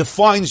that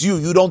defines you.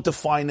 You don't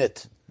define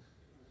it.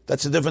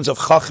 That's the difference of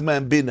chachma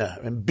and bina.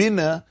 In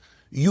bina,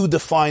 you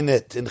define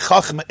it. In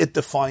chachma, it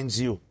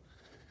defines you.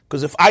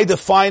 Because if I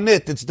define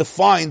it, it's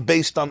defined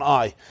based on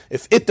I.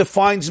 If it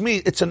defines me,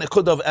 it's an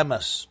ikud of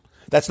emes.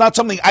 That's not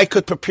something I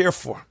could prepare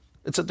for.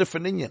 It's a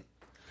different inyan.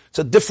 It's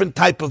a different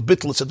type of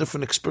bittul. It's a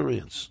different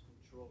experience.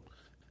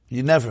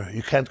 You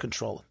can't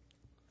control it.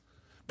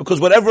 Because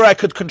whatever I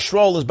could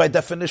control is by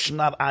definition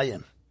not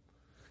ayin.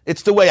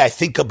 It's the way I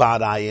think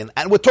about ayin.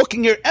 And we're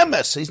talking here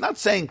emes.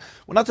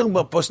 We're not talking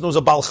about a person who's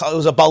a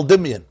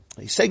baldimian.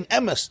 He's saying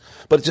emes.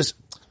 But it's just,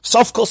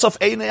 sof kol sof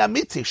einei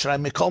amiti,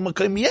 shrai mikol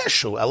makom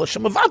yeshu, ela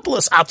shemavatel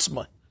es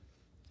atzmai.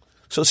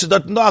 So it's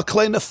not a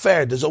kleine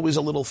ferd. There's always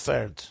a little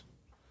ferd.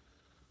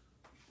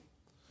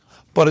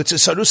 But it's a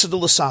sarusa de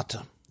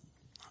l'sata.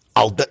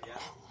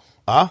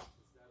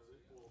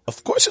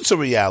 Of course it's a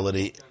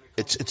reality.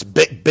 It's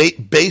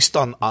based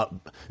on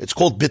it's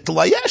called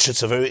bittul hayesh.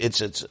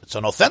 It's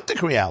an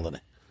authentic reality.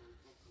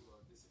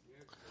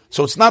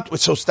 So it's not.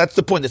 So that's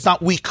the point. It's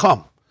not we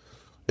come.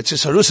 It's a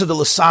sarusa de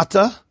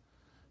l'sata,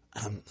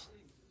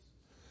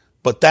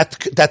 but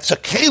that's a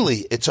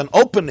keli. It's an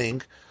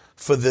opening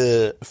for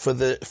the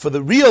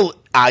real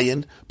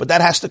ayin, but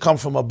that has to come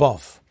from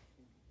above.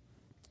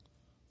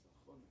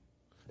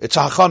 It's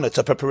a hachana. It's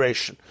a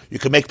preparation. You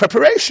can make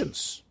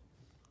preparations.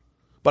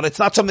 But it's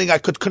not something I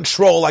could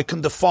control, I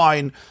can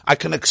define, I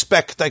can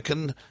expect, I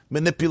can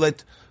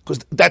manipulate, because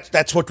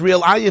that's what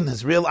real ayin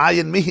is. Real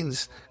ayin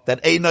means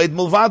that einoid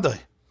mulvadoi.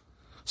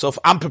 So if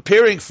I'm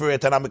preparing for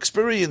it and I'm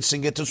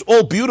experiencing it, it's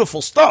all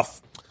beautiful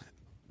stuff.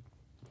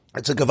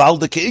 It's a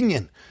gavaldik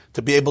inyan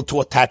to be able to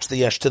attach the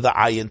yesh to the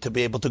ayin, to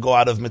be able to go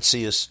out of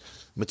mitzias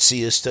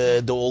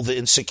to do all the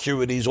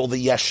insecurities, all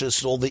the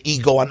yeshes, all the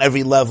ego on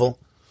every level.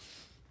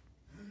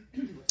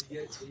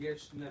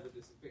 Yesh never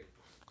disappears.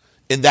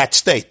 In that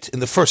state, in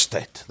the first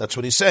state. That's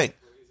what he's saying.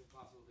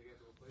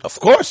 Of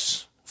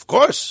course. Of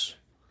course.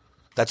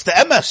 That's the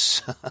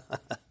emes.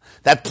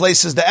 That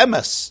place is the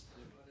emes.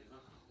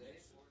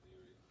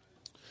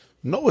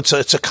 No,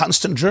 it's a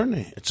constant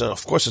journey.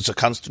 Of course, it's a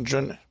constant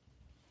journey.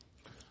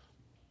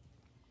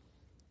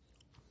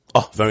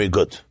 Oh, very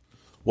good.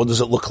 What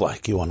does it look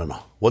like? You want to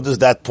know. What does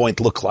that point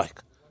look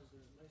like?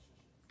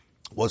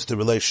 What's the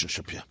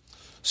relationship here?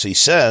 So he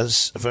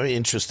says, a very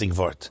interesting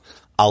word.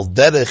 Al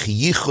derech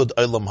yichud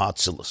olam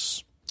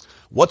ha'atzilus.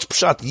 What's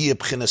pshat yih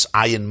b'chinas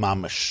ayin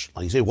mamish?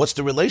 Like you say, what's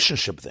the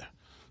relationship there?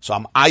 So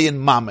I'm ayin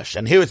mamish.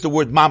 And here it's the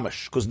word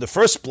mamish. Because in the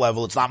first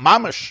level, it's not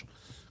mamish.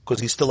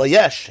 Because he's still a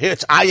yesh. Here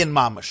it's ayin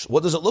mamish.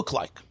 What does it look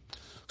like?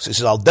 So he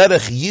says, Al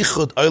derech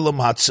yichud olam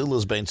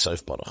ha'atzilus bein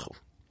sof baruch hu.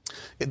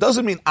 It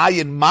doesn't mean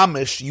ayin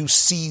mamish, you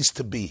cease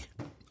to be.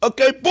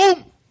 Okay,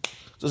 boom.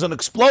 There's an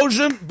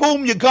explosion,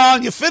 boom, you're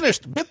gone, you're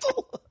finished.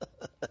 Bittul.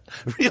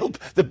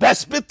 The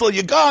best bittul,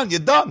 you're gone, you're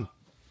done.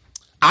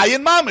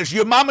 Ayin mamish,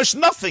 you're mamish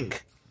nothing.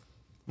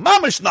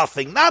 Mamish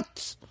nothing,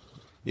 not,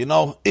 ich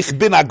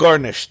bin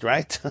agarnished,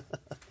 right?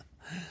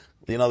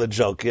 You know the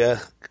joke,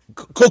 yeah?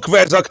 Cook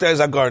wer sagt is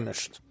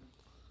agarnished.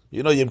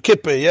 Yom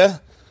Kippur, yeah?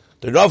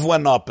 The Rav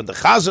went up, and the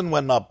Chazan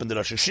went up, and the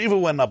Rosh Hashiva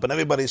went up, and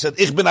everybody said,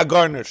 ich bin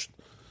agarnished.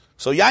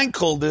 So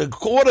Yankel, the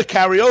water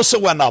carrier, also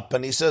went up,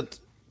 and he said,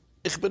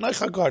 ich bin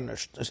euch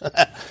agarnished.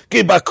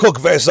 Gib a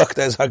cook wer sagt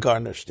is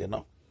agarnished,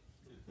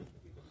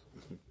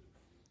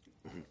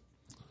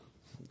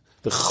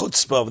 The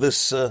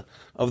chutzpah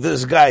of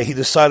this guy, he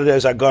decided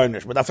there's a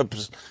garnish, but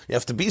you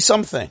have to be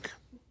something.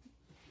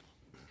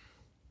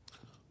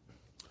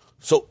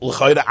 So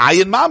l'chayda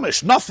ayin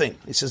mamish, nothing.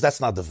 He says that's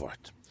not the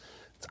word.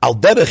 Al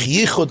derech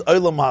yichud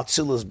olam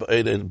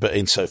ha'atzilus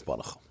be'ein sof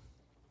baruch hu.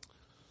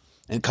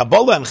 In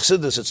Kabbalah and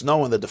Chassidus, it's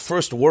known that the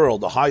first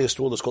world, the highest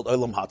world, is called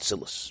olam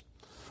ha'atzilus.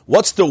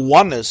 What's the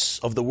oneness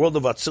of the world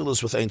of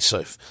Atzilus with Ein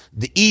Sof?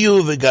 The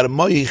iyu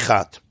v'garmoyi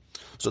chat.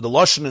 So the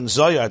Lashon in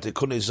Zohar, the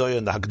Kunei Zohar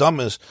and the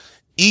Hagdam is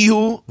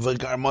iyu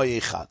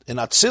v'garmoyi chat. In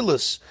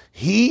Atzilus,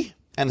 he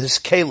and his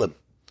kalim,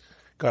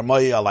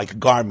 garmoyi are like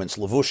garments,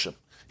 levushim.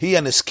 He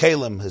and his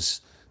kalim,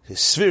 his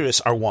spheres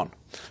are one.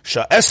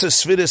 Sha'esa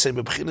spheres ein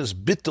b'bchinas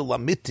bitul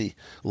amiti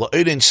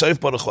la'orein sof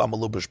baruch hu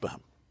amalubish b'hem.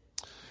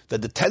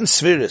 That the 10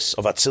 spheres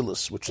of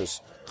Atzilus, which is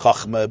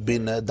Chachma,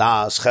 Bina,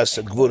 Das,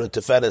 Chesed, Gvura,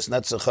 Tiferes,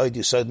 Netzach, Chod,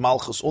 Yesod,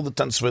 Malchus, all the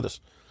 10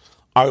 spheres,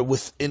 are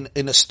in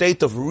a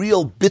state of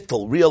real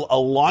bittul, real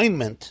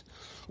alignment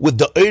with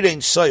the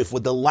Orein Sof,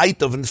 with the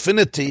light of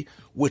infinity,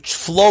 which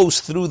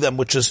flows through them,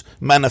 which is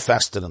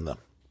manifested in them.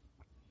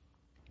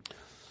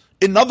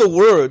 In other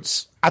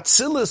words,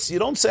 Atzilus, you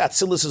don't say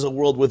Atzilus is a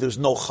world where there's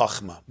no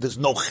Chachma, there's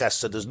no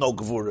Chesed, there's no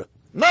Gvura.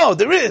 No,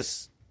 there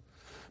is.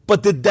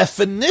 But the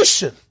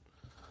definition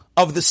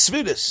of the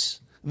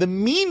Sfiris, the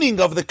meaning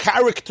of the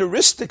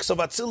characteristics of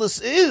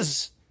Atzilus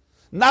is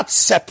not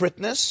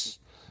separateness,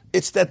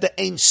 it's that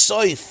the Ein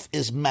Sof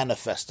is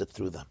manifested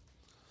through them.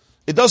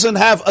 It doesn't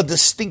have a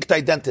distinct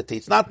identity.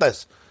 It's not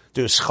that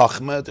there's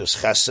Chachma, there's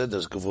Chesed,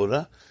 there's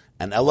Gevura,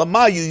 and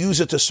Elamah, you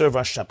use it to serve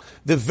Hashem.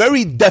 The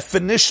very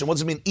definition, what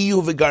does it mean?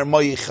 Iyu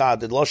v'garmoyi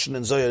chad. The Lashon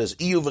in Zohar is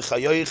Iyu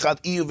v'chayoyi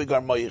chad, Iyu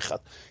v'garmoyi chad.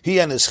 He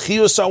and his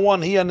chiyus are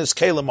one, he and his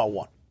kelim are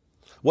one.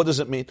 What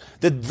does it mean?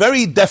 The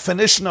very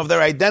definition of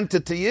their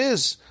identity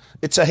is,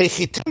 it's a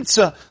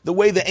hechitimtza, the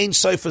way the Ein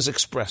Sof is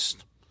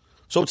expressed.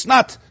 So it's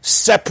not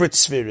separate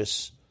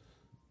spheres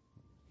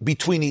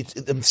between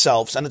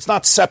themselves, and it's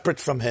not separate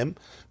from him,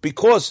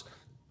 because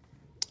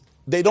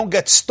they don't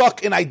get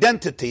stuck in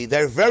identity.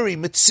 Their very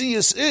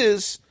mitzias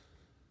is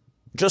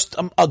just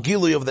a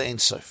gilui of the Ein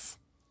Sof.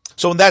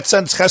 So in that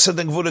sense, Chesed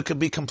and Gvura could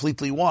be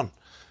completely one,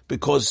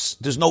 because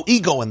there's no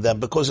ego in them,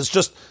 because it's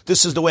just,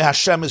 this is the way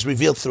Hashem is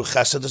revealed through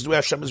Chesed, this is the way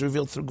Hashem is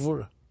revealed through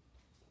Gvura.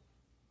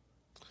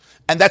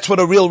 And that's what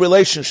a real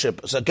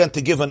relationship is. Again,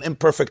 to give an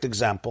imperfect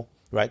example,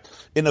 right?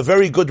 In a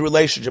very good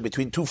relationship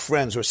between two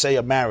friends, or say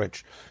a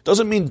marriage,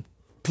 doesn't mean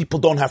people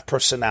don't have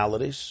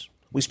personalities.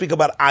 We speak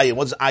about ayin.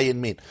 What does ayin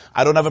mean?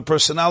 I don't have a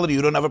personality,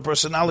 you don't have a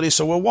personality,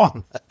 so we're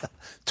one.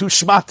 Two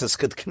shmatas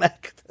could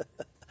connect.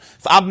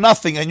 If I'm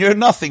nothing and you're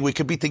nothing, we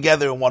could be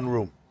together in one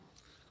room.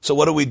 So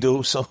what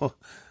do? So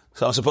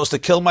I'm supposed to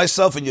kill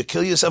myself, and you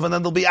kill yourself, and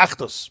then there'll be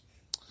achdus.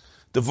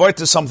 The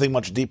vort is something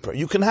much deeper.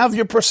 You can have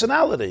your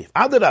personality,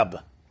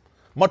 adarab,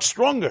 much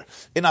stronger.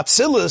 In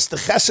Atzilus, the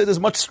chesed is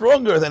much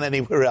stronger than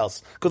anywhere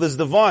else, because it's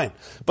divine.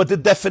 But the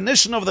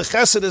definition of the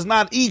chesed is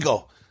not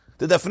ego.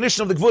 The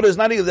definition of the gvura is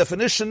not ego. The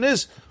definition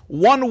is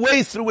one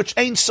way through which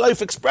Ein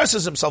Sof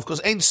expresses himself, because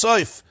Ein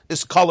Sof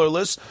is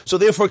colorless, so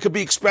therefore it could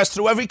be expressed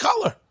through every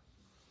color.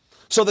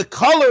 So the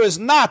color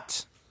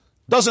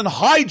doesn't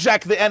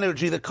hijack the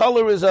energy. The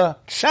color is a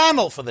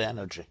channel for the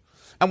energy.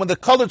 And when the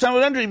color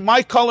channel energy,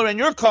 my color and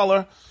your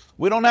color,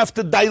 we don't have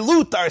to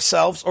dilute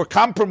ourselves or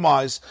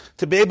compromise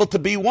to be able to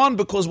be one,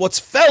 because what's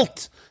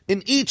felt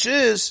in each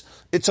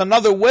it's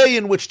another way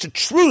in which the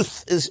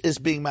truth is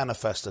being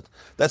manifested.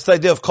 That's the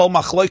idea of kol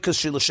machloikas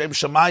shi l'shem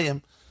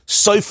shamayim,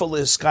 soifel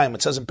is kaim.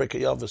 It says in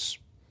Pirkei Avos,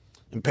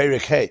 in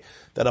Perek Hey,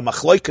 that a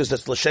machloikas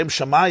that's l'shem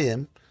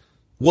shamayim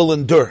will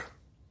endure.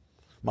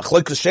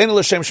 Machloikas she'ein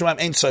l'shem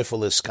shamayim ain't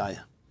soifel is kaim.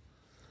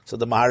 So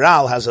the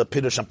Maharal has a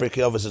Pirush on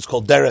Pirkei Avos, it's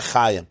called Derech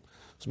Chaim.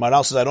 So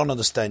Maharal says, I don't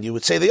understand. You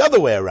would say the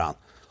other way around.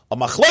 A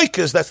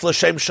Machlokes that's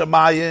L'Shem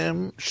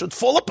Shamayim should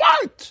fall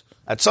apart.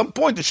 At some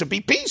point, there should be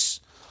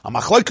peace. A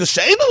Machlokes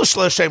she'eino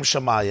L'Shem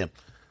Shamayim.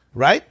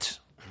 Right?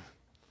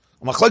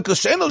 A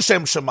Machlokes she'eino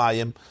L'Shem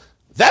Shamayim.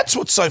 That's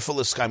what Seifel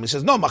Iskayim. He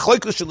says, no,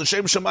 Machlokes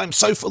L'Shem Shamayim,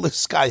 Seifel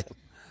Iskayim.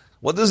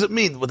 What does it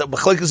mean? That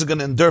Machlokes are going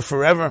to endure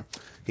forever?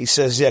 He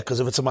says, yeah, because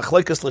if it's a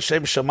Machlokes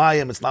L'Shem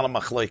Shamayim, it's not a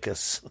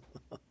Machlokes.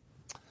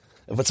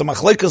 If it's a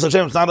Machlokes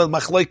L'Shem, it's not a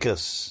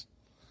Machlokes.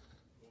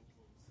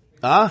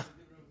 Huh?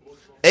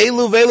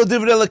 Elu ve'elu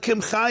divrei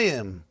Elokim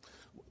chayim.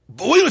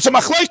 It's a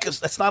Machlokes.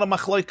 That's not a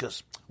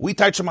Machlokes. We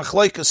touch a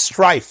Machlokes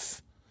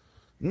strife.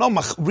 No,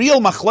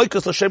 real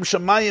Machlokes L'Shem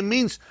Shamayim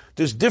means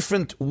there's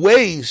different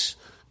ways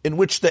in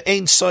which the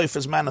Ein Sof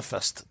is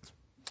manifested.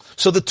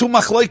 So the two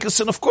Machlokes,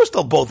 and of course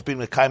they'll both be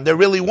Mekayim. They're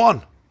really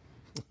one.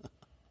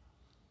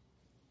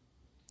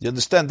 You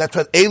understand? That's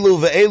what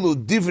Elu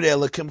ve'elu divrei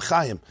Elokim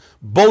chayim.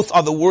 Both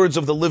are the words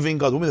of the living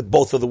God. What do you mean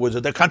both are the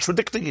words? They're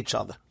contradicting each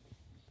other.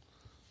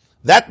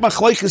 That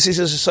Machlokes, he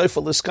says, is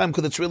Seifel Iskayim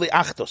because it's really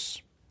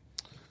Achdos.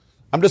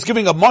 I'm just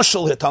giving a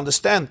mashal here to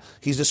understand.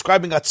 He's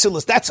describing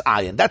Atzilus. That's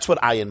Ayin. That's what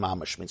Ayin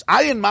Mamash means.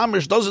 Ayin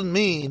Mamash doesn't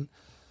mean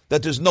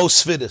that there's no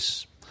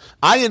Svidus.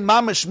 Ayin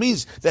Mamash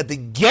means that the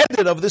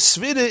Gedder of the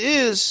Svida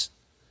is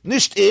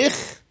Nisht Ich.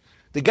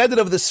 The Gedder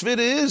of the Svida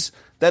is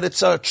that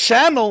it's a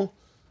channel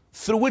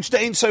through which the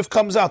Ein Sof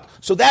comes out.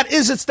 So that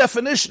is its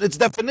definition. Its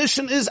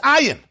definition is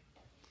Ayin.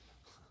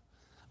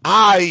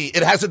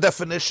 It has a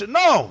definition?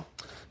 No.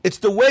 It's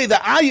the way the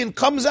ayin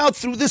comes out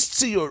through this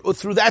tziyur, or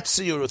through that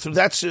tziyur, or through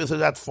that tziyur, through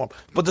that form.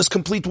 But there's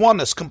complete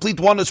oneness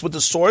with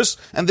the source,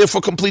 and therefore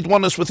complete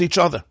oneness with each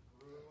other.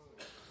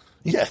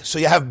 Yeah, so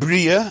you have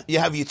Bria, you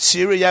have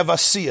Yitzira, you have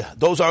Asiya.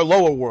 Those are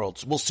lower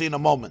worlds. We'll see in a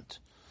moment.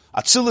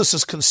 Atzilus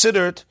is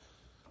considered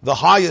the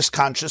highest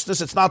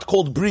consciousness. It's not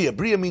called Bria.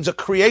 Bria means a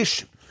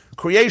creation.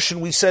 Creation,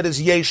 we said, is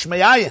Yesh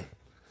Me'ayin,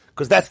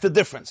 because that's the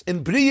difference.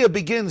 In Bria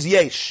begins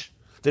Yesh.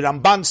 The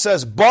Ramban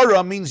says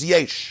Bara means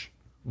Yesh.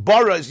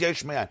 Bara is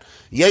Yesh Me'ayin.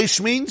 Yesh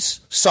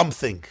means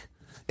something.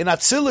 In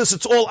Atzilus,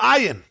 it's all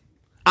Ayin.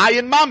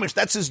 Ayin Mamish.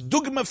 That's his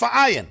dugma for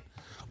Ayin.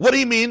 What do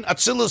you mean?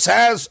 Atzilus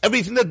has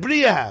everything that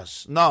Bria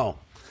has. No.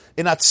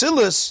 In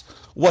Atzilus,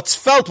 what's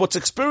felt, what's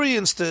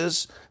experienced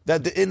is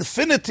that the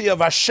infinity of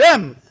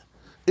Hashem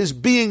is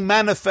being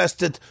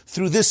manifested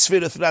through this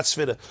sphere, through that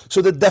sphere.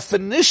 So the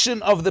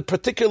definition of the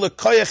particular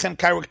koyach and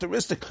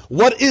characteristic,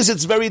 what is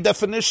its very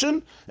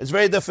definition? Its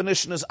very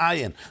definition is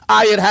ayin.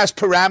 Ayin has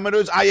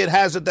parameters, ayin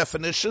has a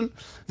definition.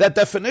 That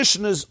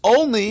definition is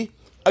only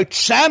a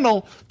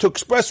channel to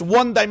express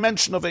one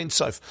dimension of Ein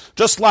Sof.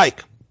 Just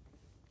like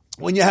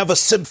when you have a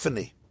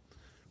symphony,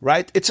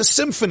 right? It's a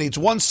symphony, it's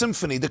one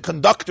symphony. The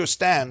conductor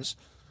stands.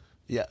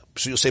 Yeah,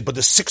 so you'll say, but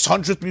there's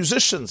 600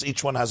 musicians.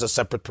 Each one has a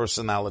separate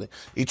personality.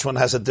 Each one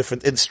has a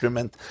different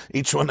instrument.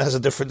 Each one has a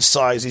different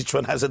size. Each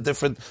one has a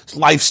different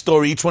life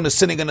story. Each one is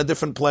sitting in a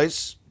different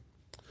place.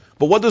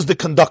 But what does the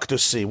conductor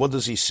see? What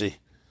does he see?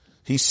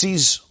 He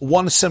sees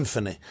one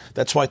symphony.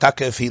 That's why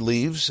Taka, if he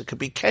leaves, it could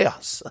be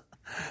chaos.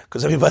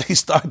 Because everybody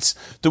starts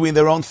doing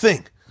their own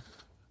thing.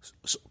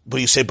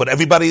 But you say, but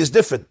everybody is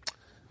different.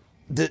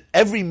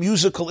 Every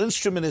musical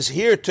instrument is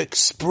here to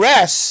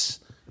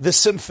express the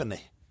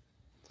symphony.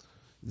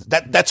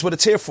 That's what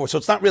it's here for. So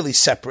it's not really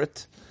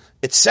separate.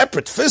 It's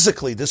separate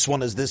physically. This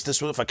one is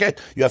this one. If I can't,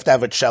 you have to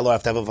have a cello, you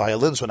have to have a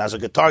violin. This one has a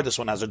guitar. This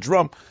one has a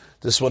drum.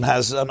 This one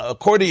has an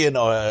accordion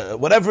or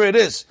whatever it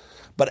is.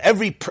 But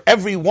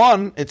every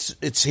one,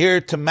 it's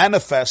here to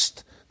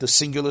manifest the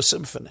singular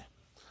symphony.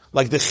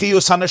 Like the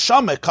chiyus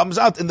haneshama comes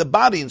out in the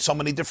body in so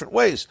many different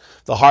ways.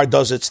 The heart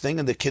does its thing,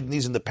 and the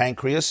kidneys and the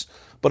pancreas,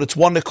 but it's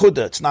one nekuda.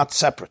 It's not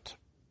separate.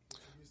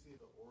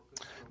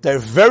 Their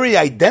very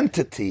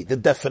identity, the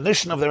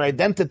definition of their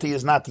identity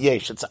is not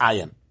yesh, it's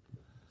ayin.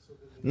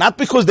 Not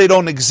because they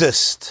don't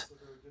exist.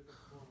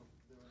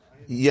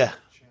 Yeah.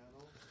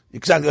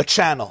 Exactly, a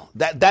channel.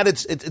 That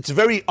it's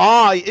very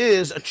I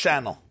is a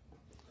channel.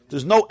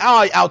 There's no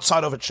I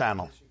outside of a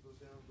channel.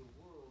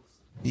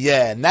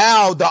 Yeah,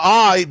 now the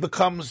I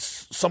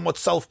becomes somewhat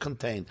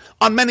self-contained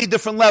on many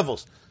different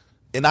levels.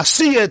 In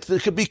Asiyah, there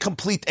could be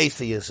complete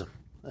atheism.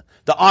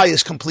 The I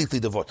is completely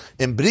divorced.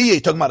 In Bria,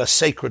 you're talking about a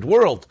sacred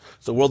world.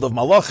 It's the world of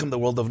Malachim, the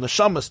world of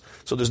Neshamas.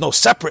 So there's no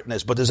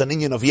separateness, but there's an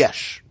inyan of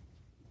Yesh.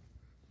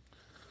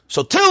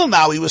 So till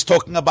now, he was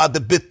talking about the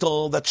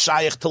bittul that's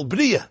Shaykh till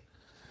Bria.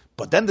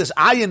 But then there's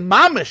Ayin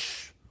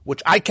Mamish,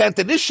 which I can't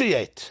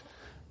initiate.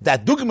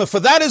 That dugma for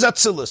that is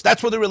Atzilus.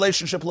 That's what the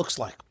relationship looks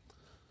like.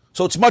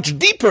 So it's much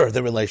deeper,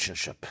 the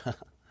relationship.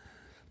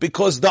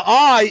 Because the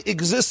I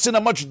exists in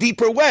a much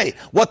deeper way.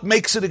 What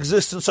makes it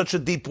exist in such a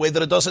deep way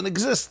that it doesn't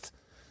exist?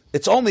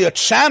 It's only a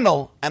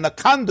channel and a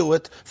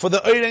conduit for the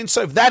Eir Ein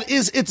Sof. That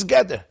is its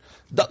gather.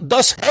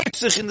 Thus hurts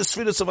sich in the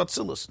spheres of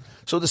Atzilus.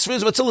 So the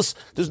spheres of Atzilus,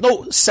 there's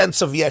no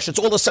sense of Yesh. It's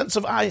all a sense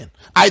of Ayin.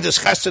 There's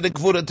Chesed and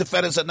Gvura,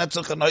 Tiferes and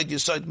Netzach and Hoid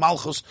Yesod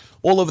Malchus.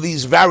 All of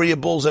these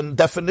variables and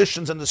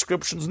definitions and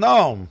descriptions.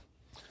 No.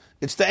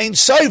 It's the Ein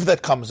Sof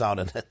that comes out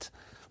in it.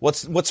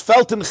 What's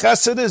felt in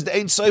chesed is the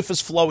Ein Sof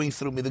is flowing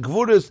through me. The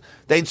Gvura is,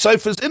 the Ein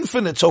Sof is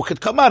infinite, so it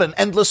could come out in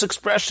endless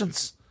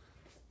expressions,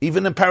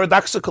 even in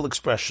paradoxical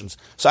expressions.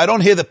 So I don't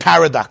hear the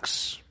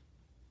paradox.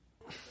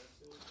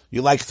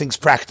 You like things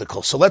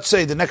practical. So let's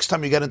say the next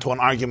time you get into an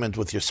argument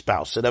with your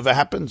spouse, it ever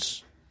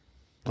happens,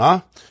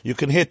 huh? You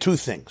can hear two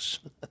things.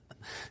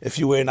 If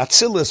you were in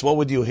Atzilus, what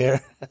would you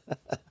hear?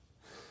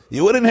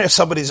 You wouldn't hear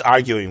somebody's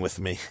arguing with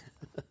me.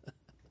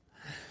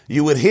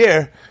 You would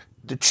hear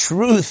the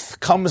truth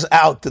comes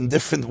out in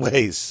different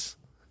ways.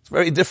 It's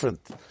very different.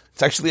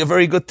 It's actually a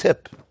very good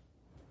tip.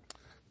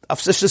 For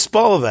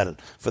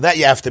that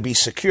you have to be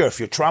secure. If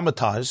you're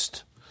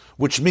traumatized,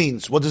 which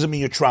means, what does it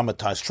mean you're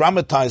traumatized?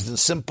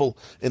 Traumatized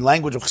in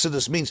language of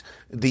Chassidus means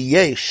the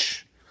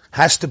yesh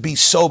has to be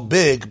so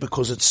big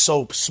because it's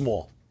so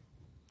small.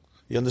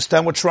 You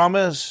understand what trauma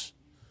is?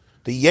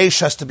 The yesh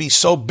has to be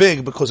so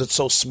big because it's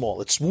so small.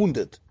 It's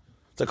wounded.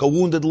 It's like a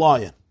wounded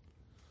lion.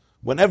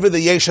 Whenever the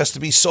yesh has to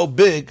be so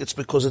big, it's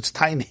because it's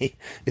tiny.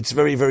 It's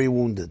very, very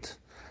wounded.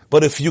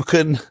 But if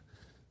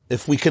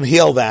we can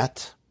heal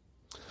that,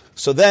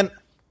 so then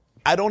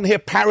I don't hear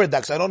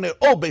paradox. I don't hear,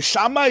 oh, Beis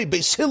Shammai,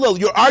 Beis Hillel,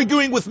 you're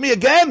arguing with me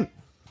again.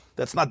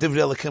 That's not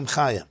Divrei Elokim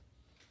Chayim.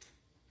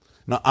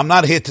 Now, I'm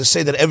not here to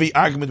say that every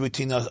argument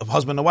between a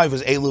husband and wife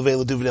is Elu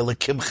Ve'elu Divrei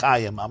Elokim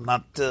Chayim.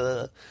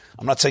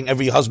 I'm not saying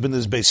every husband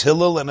is Beis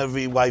Hillel and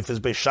every wife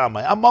is Beis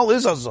Shammai. Amal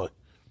is Azoy.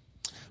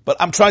 But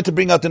I'm trying to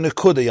bring out the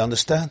Nekuda, you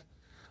understand?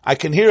 I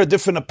can hear a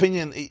different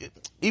opinion,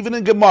 even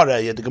in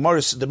Gemara.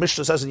 The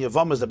Mishnah says in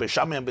Yevamos that Beis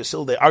Shammai and Beis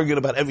Hillel, they argued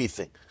about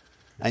everything.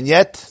 And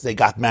yet, they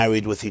got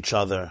married with each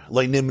other.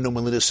 And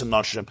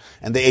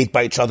they ate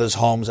by each other's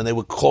homes, and they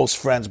were close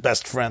friends,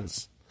 best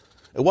friends.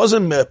 It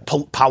wasn't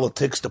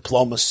politics,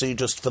 diplomacy,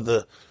 just for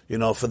the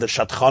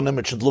shatchanim,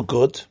 it should look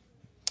good.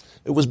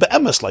 It was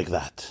be'emes like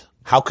that.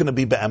 How can it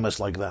be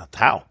be'emes like that?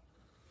 How?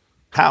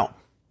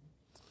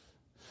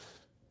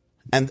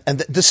 And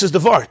this is the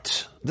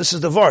vart.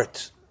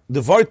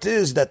 The vart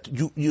is that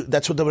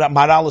that's what the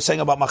Maharal is saying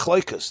about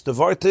Machlokes. The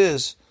vart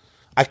is,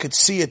 I could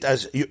see it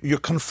as you're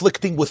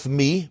conflicting with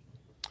me,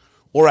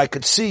 or I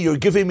could see you're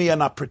giving me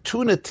an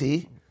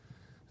opportunity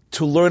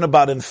to learn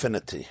about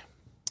infinity.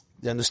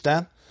 You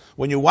understand?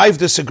 When your wife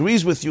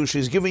disagrees with you,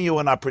 she's giving you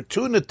an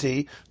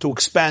opportunity to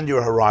expand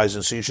your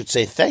horizon. So you should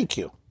say, thank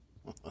you.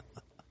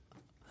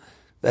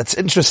 That's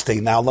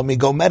interesting. Now let me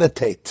go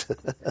meditate.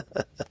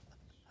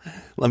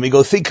 Let me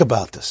go think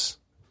about this.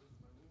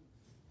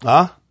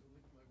 Huh?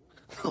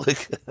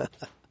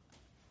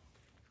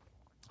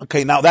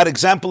 Okay, now that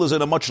example is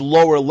at a much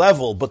lower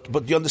level,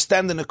 but you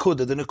understand the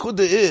Nekuda. The Nekuda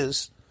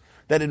is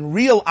that in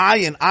real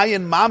ayin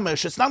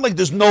mamish, it's not like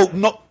there's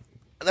no.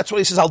 That's why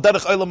he says al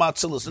derech olam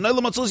atzilus. In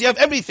olam atzilus, you have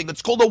everything.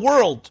 It's called a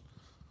world,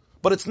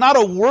 but it's not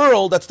a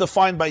world that's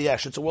defined by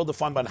yesh. It's a world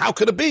defined by how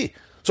could it be?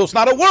 So it's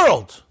not a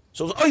world.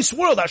 So it's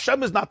world.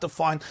 Hashem is not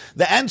defined.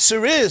 The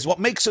answer is what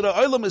makes it a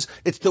olam is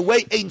it's the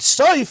way Ein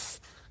Sof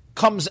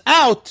comes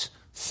out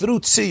through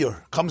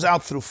tziyur, comes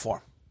out through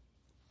form.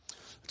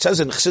 It says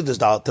in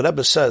Chassidus, the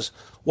Rebbe says,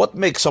 what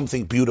makes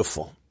something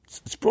beautiful?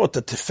 It's brought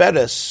that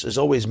Tiferes is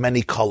always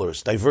many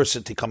colors,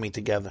 diversity coming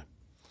together.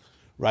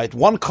 Right?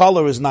 One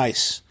color is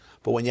nice,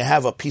 but when you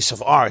have a piece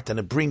of art and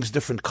it brings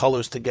different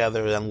colors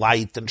together and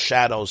light and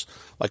shadows,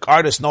 like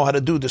artists know how to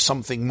do, there's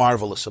something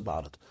marvelous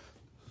about it.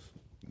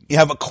 You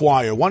have a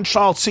choir. One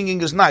child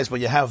singing is nice,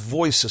 but you have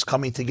voices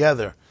coming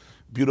together.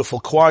 Beautiful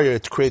choir,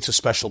 it creates a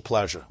special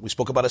pleasure. We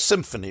spoke about a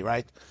symphony,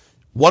 right?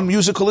 One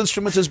musical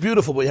instrument is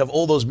beautiful, but you have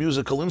all those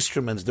musical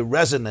instruments, the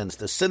resonance,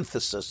 the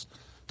synthesis,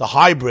 the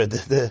hybrid,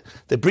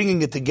 they're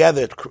bringing it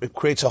together. It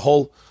creates a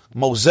whole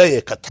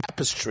mosaic, a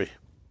tapestry.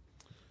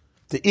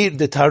 The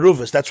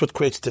taruvas, that's what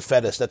creates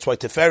Tiferes. That's why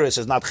Tiferes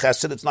is not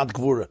chesed, it's not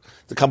gvura.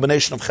 It's a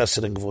combination of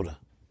chesed and gvura.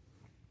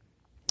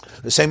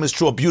 The same is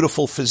true, a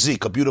beautiful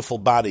physique, a beautiful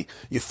body.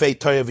 Yefei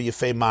Toyev,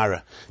 Yefei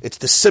Mara. It's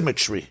the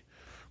symmetry.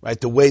 Right,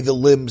 the way the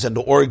limbs and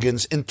the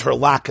organs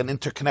interlock and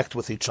interconnect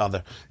with each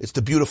other. It's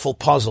the beautiful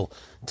puzzle.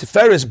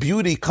 Tiferes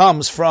beauty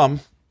comes from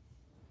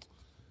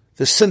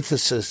the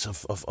synthesis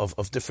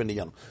of different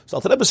yom. So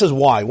Alter Rebbe says,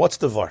 why? What's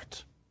the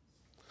vart?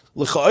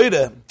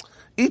 L'cha'ire,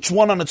 each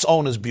one on its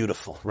own is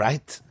beautiful,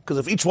 right? Because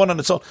if each one on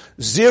its own,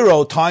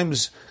 0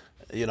 times,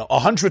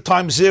 100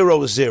 times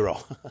 0 is 0.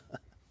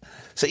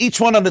 So each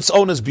one on its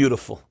own is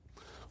beautiful.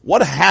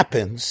 What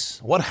happens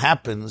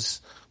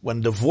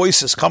when the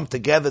voices come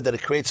together that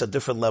it creates a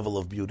different level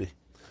of beauty?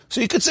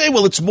 So you could say,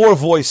 well, it's more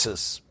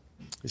voices.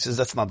 He says,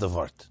 that's not the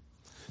vart.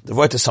 The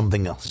vart is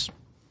something else.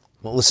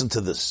 Well, listen to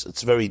this.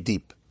 It's very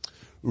deep.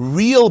 The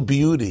real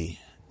beauty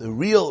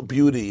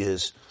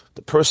is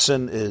the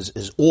person is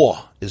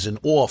in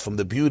awe from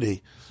the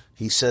beauty.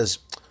 He says,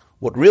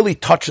 what really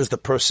touches the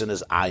person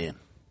is ayin,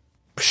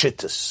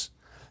 pshittus,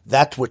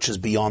 that which is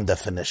beyond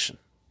definition.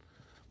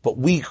 But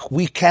we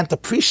can't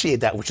appreciate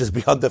that which is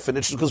beyond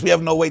definition because we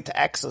have no way to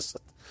access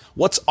it.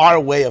 What's our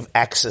way of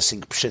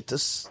accessing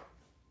pshittus?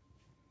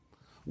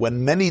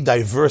 When many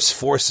diverse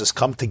forces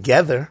come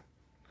together,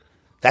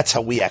 that's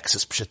how we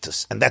access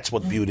pshittus. And that's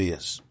what beauty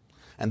is.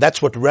 And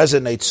that's what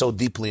resonates so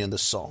deeply in the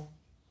soul.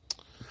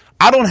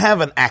 I don't have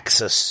an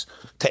access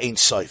to Ein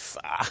Sof.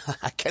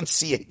 I can't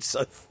see Ein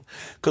Sof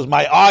because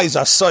my eyes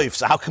are Sof.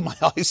 So how can my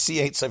eyes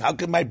see Ein Sof? How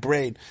can my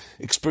brain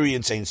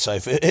experience Ein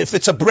Sof? If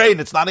it's a brain,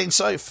 it's not Ein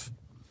Sof.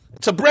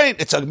 It's a brain.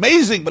 It's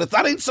amazing, but it's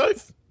not Ein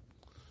Sof.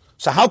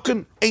 So how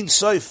can Ein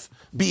Sof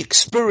be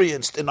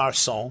experienced in our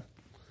soul?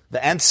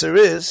 The answer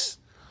is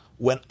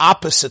when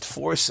opposite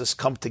forces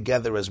come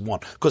together as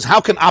one. Because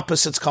how can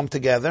opposites come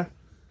together?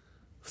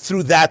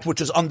 Through that which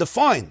is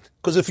undefined.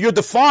 Because if you're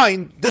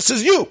defined, this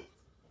is you.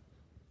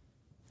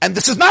 And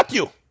this is not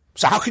you.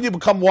 So how can you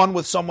become one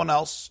with someone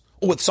else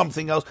or with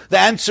something else? The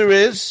answer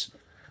is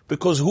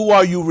because who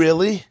are you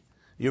really?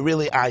 You're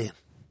really ayin.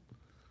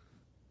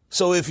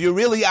 So if you're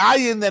really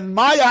ayin, then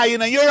my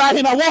ayin and your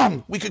ayin are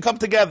one. We can come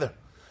together.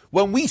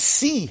 When we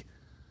see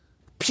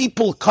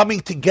people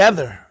coming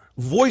together,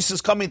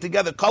 voices coming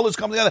together, colors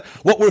coming together,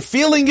 what we're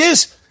feeling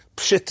is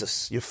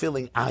pshittus. You're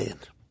feeling ayin.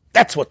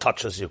 That's what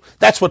touches you.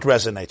 That's what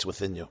resonates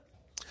within you.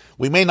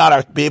 We may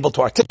not be able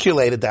to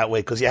articulate it that way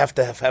because you have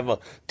to have a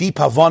deep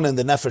havana in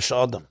the nefesh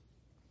adam.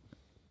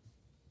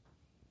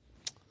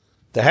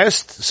 The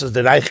Herst says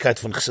the Reichkeit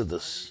von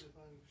Chassidus.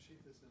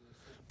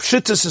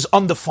 Pshittus is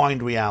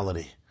undefined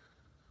reality.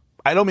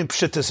 I don't mean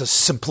pshittus as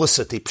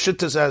simplicity.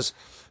 Pshittus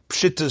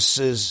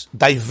is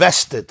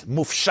divested,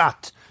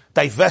 mufshat,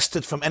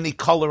 divested from any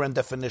color and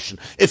definition.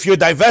 If you're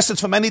divested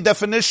from any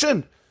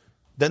definition,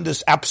 then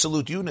there's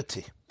absolute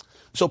unity.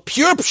 So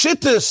pure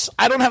pshittus,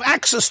 I don't have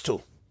access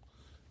to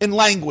in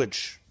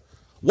language.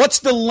 What's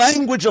the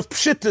language of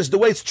pshittus, the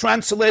way it's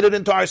translated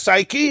into our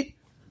psyche?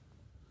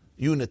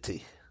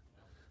 Unity.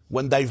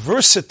 When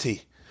diverse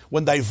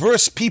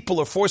people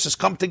or forces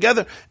come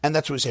together, and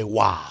that's where we say,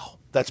 wow,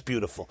 that's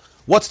beautiful.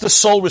 What's the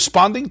soul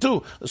responding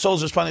to? The soul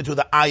is responding to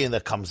the ayin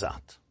that comes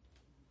out.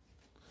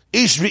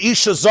 Ish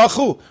v'isha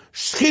zachu,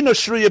 shchina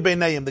shruya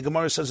b'neiim. The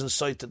Gemara says in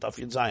Sotah Daf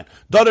Yud Zayin.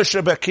 Darash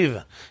Rebbe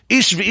Akiva.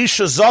 Ish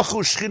v'isha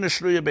zachu, shchina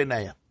shruya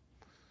b'neiim.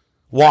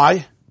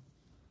 Why?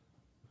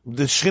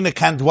 The shchina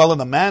can't dwell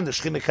in a man, the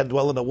shchina can't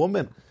dwell in a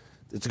woman.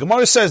 The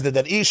Gemara says that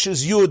ish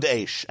is yud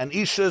eish, and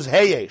ish is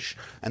hey eish.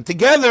 And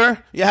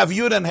together, you have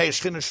yud and hey,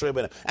 shchina shruya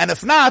b'neiim. And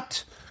if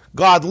not,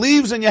 God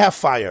leaves and you have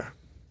fire.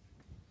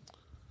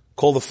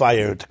 Call the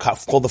fire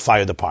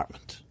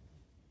department.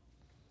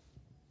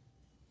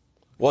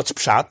 What's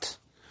pshat?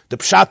 The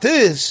pshat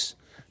is,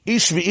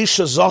 ish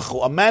v'isha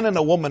zachu, a man and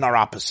a woman are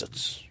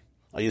opposites.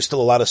 Are you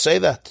still allowed to say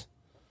that?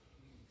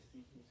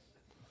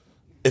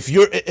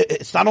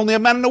 It's not only a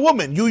man and a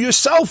woman, you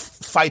yourself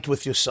fight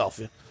with yourself.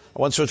 I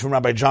once heard from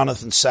Rabbi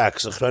Jonathan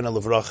Sachs,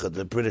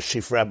 the British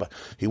chief rabbi.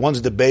 He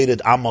once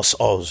debated Amos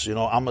Oz. You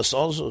know, Amos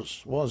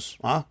Oz was,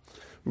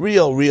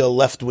 real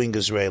left-wing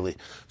Israeli.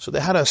 So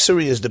they had a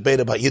serious debate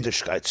about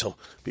Yiddishkeit. So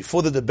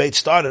before the debate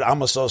started,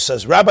 Amos Oz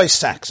says, Rabbi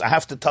Sachs, I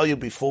have to tell you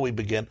before we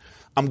begin,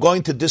 I'm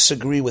going to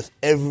disagree with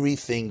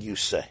everything you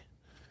say.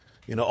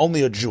 You know,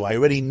 only a Jew. I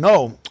already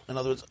know. In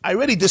other words, I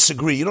already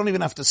disagree. You don't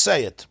even have to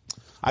say it.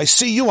 I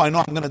see you, I know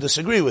I'm going to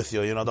disagree with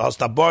you. You know, the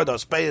Hostabar, the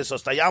Hospeyes, the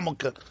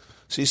Hostayamuka.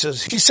 So he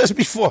says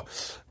before,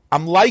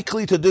 I'm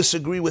likely to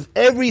disagree with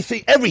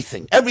everything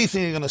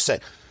you're going to say.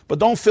 But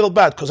don't feel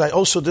bad, because I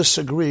also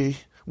disagree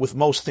with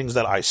most things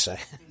that I say.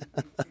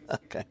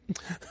 Okay.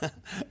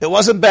 It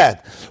wasn't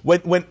bad.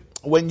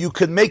 When you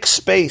can make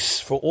space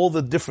for all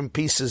the different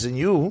pieces in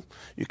you,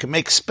 you can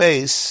make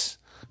space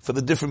for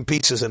the different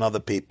pieces in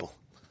other people.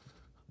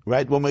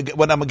 Right?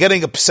 When I'm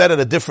getting upset at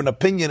a different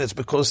opinion, it's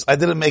because I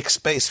didn't make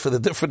space for the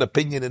different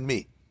opinion in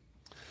me.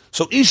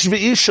 So ish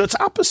v'isha, it's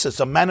opposites,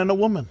 a man and a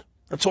woman.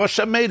 That's how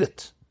Hashem made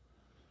it.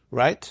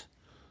 Right?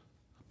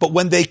 But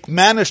when they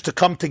managed to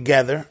come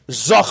together,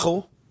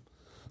 zachu,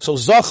 so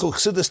zachu,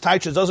 Chassidus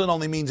Taisha doesn't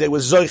only mean they were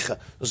zoicha.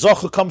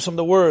 Zachu comes from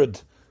the word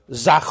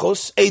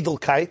zachos,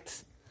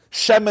 edelkeit.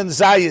 Shem and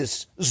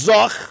zayis,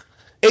 zach,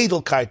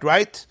 edelkeit,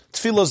 right?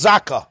 Tefillah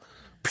zaka,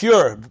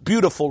 pure,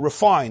 beautiful,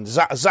 refined,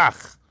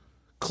 zach.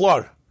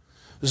 Klar.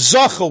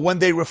 Zacha, when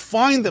they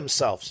refine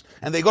themselves,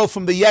 and they go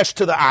from the yesh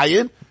to the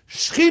ayin,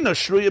 shchina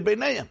shruya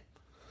b'neiim.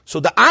 So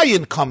the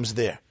ayin comes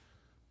there.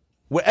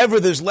 Wherever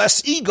there's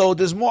less ego,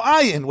 there's more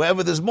ayin.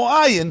 Wherever there's more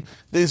ayin,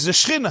 there's the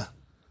shchina.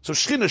 So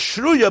shchina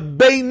shruya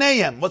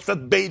b'neiim. What's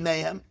that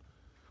b'neiim?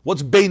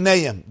 What's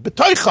b'neiim?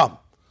 B'toicham.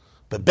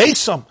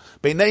 B'beisam.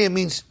 B'neiim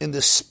means in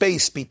the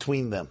space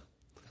between them.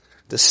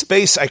 The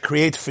space I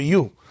create for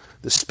you.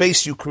 The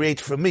space you create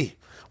for me.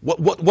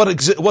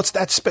 What's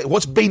that space?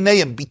 What's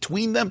beinayim,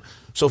 between them?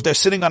 So if they're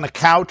sitting on a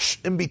couch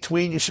in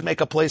between, you should make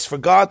a place for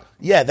God.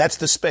 Yeah, that's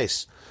the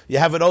space. You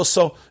have it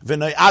also,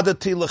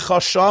 v'noyadati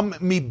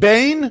l'chasham mi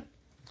bein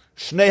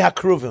shnei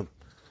hakruvim.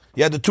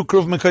 You had the two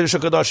kruvim in Kodesh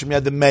HaKadoshim. You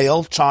had the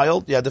male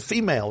child, you had the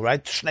female,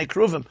 right? Shnei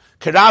kruvim.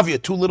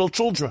 Keravia, two little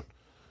children.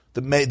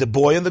 The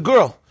boy and the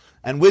girl.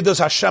 And where does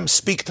Hashem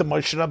speak to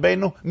Moshe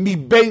Rabbeinu? Mi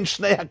bein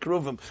shnei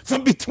hakruvim.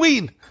 From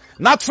between.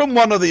 Not from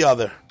one or the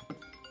other.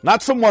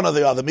 Not from one or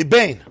the other. Mi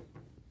bein.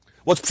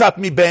 What's pshat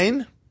mi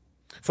bein?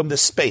 From the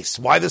space.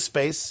 Why the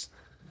space?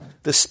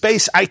 The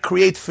space I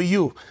create for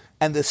you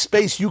and the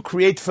space you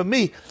create for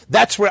me,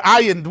 that's where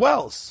ayin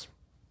dwells.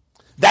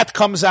 That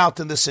comes out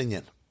in the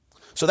Sinyan.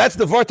 So that's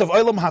the word of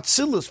Olam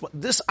Hatzilus.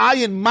 This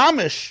ayin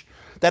mamish,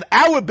 that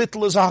our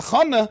bittul is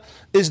hachana,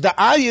 is the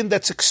ayin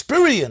that's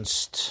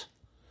experienced,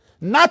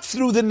 not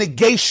through the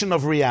negation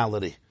of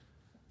reality,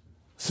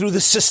 through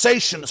the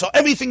cessation. So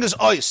everything is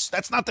ois.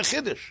 That's not the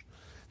chiddush.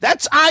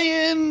 That's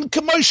ayin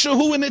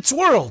k'moshehu in its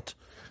world.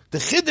 The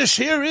chiddush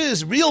here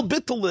is, real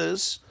bittul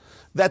is,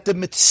 that the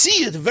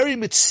mitziyah, the very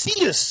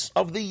mitziyas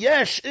of the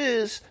yesh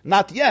is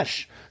not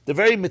yesh. The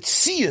very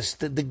mitziyas,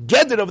 the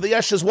gedder of the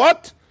yesh is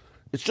what?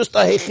 It's just a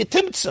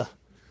hechitimtza,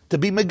 to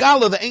be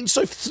megala, the Ein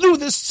Sof, through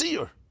this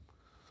tziyur.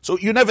 So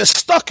you're never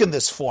stuck in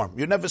this form.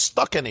 You're never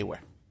stuck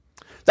anywhere.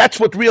 That's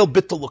what real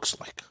bittul looks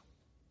like.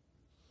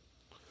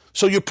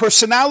 So your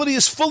personality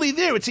is fully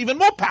there. It's even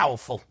more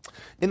powerful.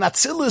 In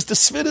Atzilus, the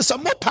Sfiris are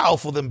more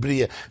powerful than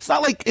Bria. It's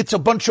not like it's a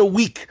bunch of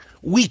weak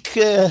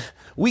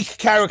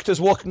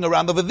characters walking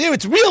around over there.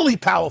 It's really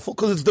powerful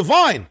because it's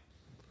divine.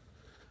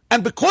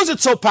 And because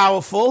it's so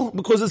powerful,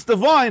 because it's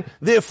divine,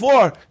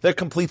 therefore they're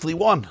completely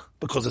one,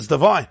 because it's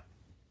divine.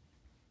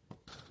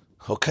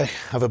 Okay,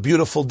 have a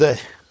beautiful day.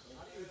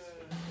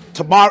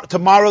 Tomorrow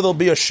there'll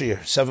be a shir,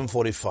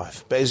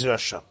 7:45. Be'ezer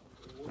Hashem.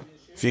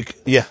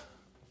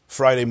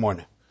 Friday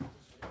morning.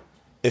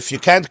 If you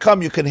can't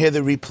come, you can hear the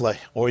replay,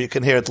 or you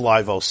can hear it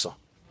live also.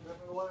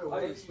 How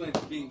do you explain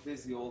being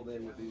busy all day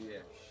with the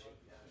yesh?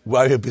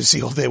 Why are you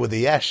busy all day with the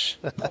yesh?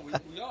 No,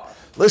 we are.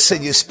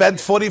 Listen, you spent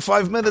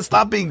 45 minutes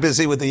not being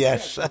busy with the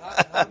yesh.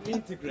 How do you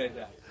integrate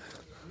that?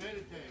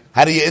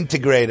 How do you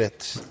integrate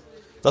it?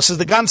 This is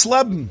the ganz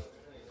Leben.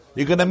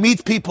 You're going to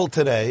meet people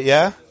today,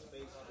 yeah?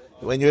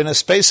 When you're in a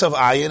space of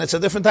ayin, it's a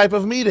different type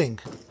of meeting.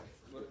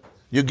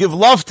 You give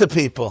love to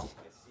people.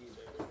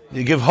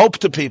 You give hope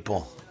to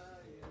people.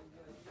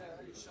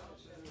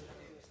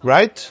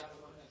 Right?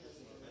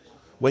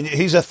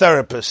 He's a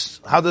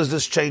therapist. How does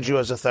this change you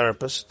as a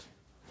therapist?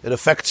 It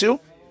affects you?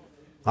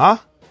 Huh?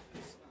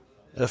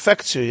 It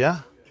affects you, yeah?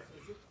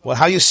 Well,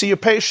 how you see your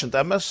patient,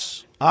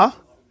 Emes? Huh?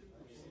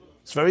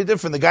 It's very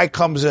different. The guy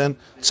comes in,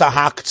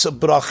 tzahak,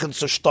 tzabrachen,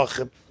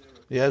 tzashtachin.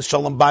 Yes,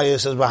 Shalom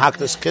Bayis says,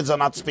 his kids are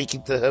not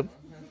speaking to him.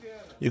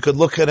 You could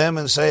look at him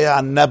and say,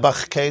 a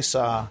nebach case,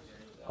 a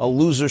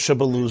loser should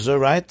be loser,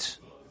 right?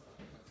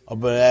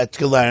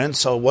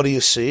 So what do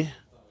you see?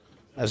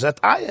 As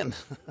that ayin.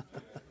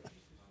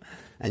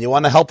 And you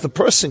want to help the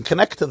person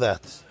connect to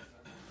that.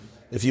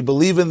 If you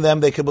believe in them,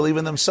 they can believe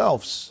in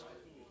themselves.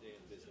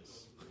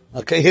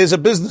 Okay, here's a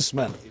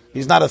businessman.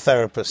 He's not a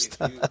therapist.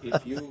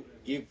 If you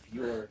give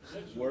your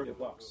word a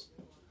box.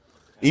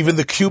 Even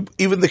the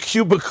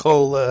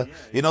cubicle,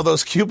 you know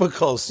those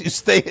cubicles. You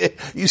stay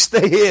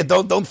here.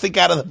 Don't think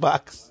out of the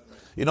box.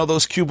 You know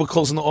those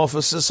cubicles in the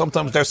offices.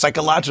 Sometimes they're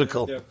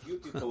psychological. There are few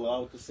people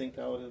allowed to think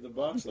out of the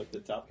box, like the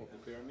top of the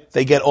pyramid.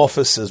 They get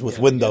offices with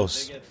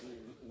windows.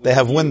 They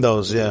have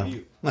windows, yeah.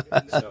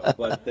 So,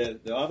 but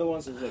the other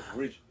ones is like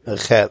bridge. So,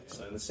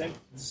 and the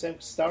same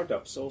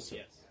startups also.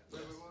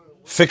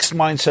 Fixed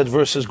mindset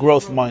versus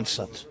growth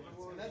mindset.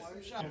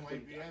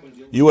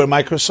 You were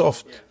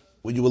Microsoft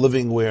when you were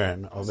living where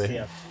over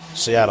here?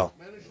 Seattle.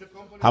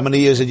 How many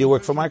years did you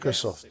work for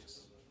Microsoft?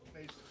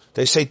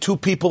 They say two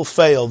people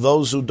fail,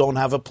 those who don't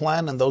have a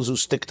plan and those who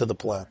stick to the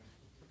plan.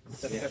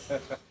 What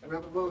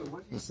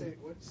do you say?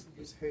 What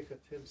is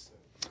Hechatimsa?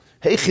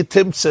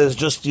 Hechatimsa is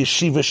just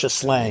yeshivish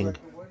slang.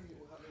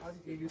 How do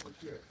you use it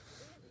here?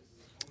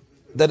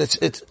 That it's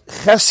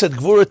chesed,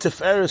 gvura,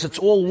 tiferes, it's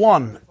all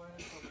one.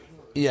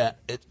 Yeah,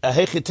 a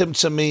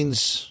hechatimsa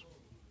means,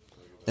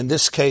 in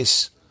this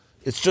case,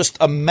 it's just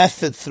a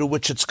method through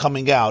which it's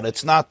coming out.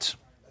 It's not,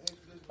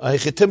 a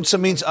hechatimsa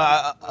means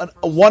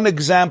one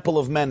example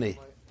of many.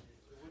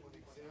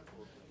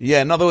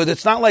 Yeah, in other words,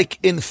 it's not like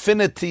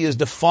infinity is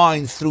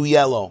defined through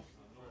yellow.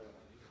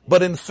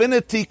 But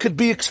infinity could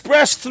be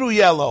expressed through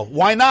yellow.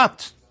 Why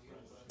not?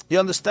 You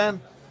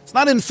understand? It's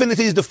not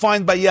infinity is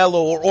defined by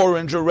yellow or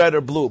orange or red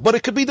or blue. But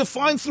it could be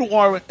defined through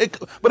orange.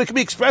 But it could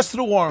be expressed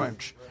through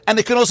orange. And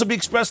it can also be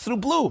expressed through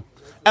blue.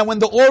 And when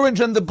the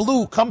orange and the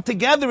blue come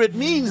together, it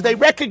means they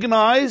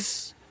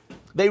recognize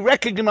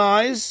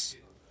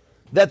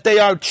that they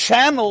are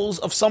channels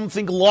of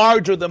something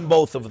larger than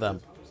both of them.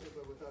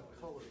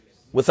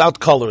 Without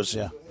colors,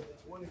 yeah.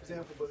 One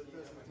example, but it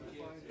doesn't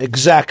define it.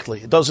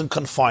 Exactly. It doesn't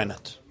confine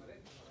it.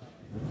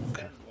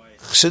 Okay.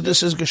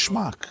 Chassidus is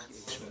geschmack.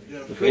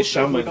 Beis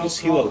Shammai and Beis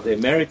Hillel, they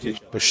married each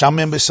other. Beis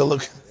Shammai and Beis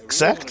Hillel,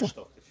 exactly.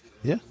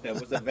 Yeah. There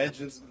was a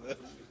vengeance.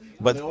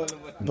 But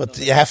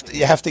you have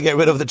to get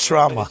rid of the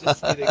trauma.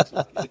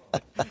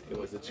 It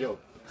was a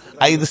joke.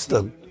 I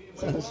understand.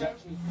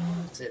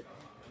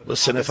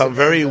 Listen, if I'm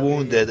very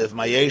wounded, if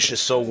my yesh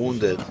is so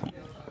wounded,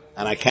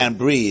 and I can't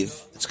breathe,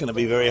 it's going to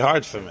be very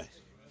hard for me.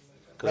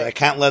 Because I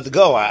can't let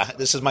go.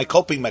 This is my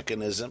coping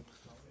mechanism.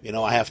 You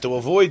know, I have to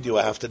avoid you.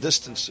 I have to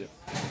distance you.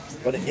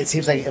 But it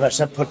seems like if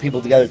Hashem put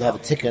people together to have a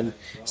tikkun,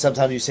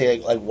 sometimes you say,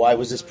 like why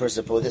was this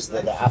person put this and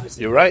then the opposite?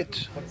 You're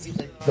right. But it seems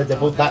like they're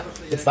both not,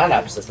 it's not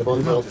opposites. They're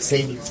both the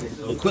same,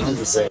 including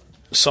the same.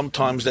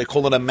 Sometimes they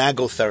call it a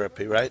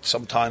magotherapy, right?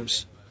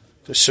 Sometimes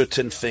there's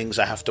certain things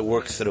I have to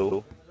work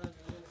through.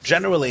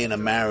 Generally in a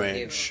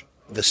marriage,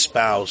 the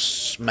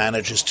spouse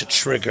manages to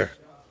trigger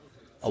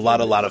a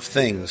lot of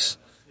things.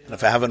 And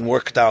if I haven't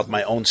worked out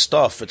my own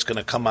stuff, it's going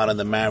to come out in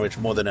the marriage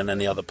more than in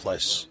any other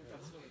place.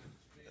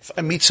 If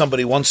I meet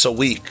somebody once a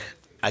week,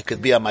 I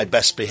could be on my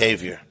best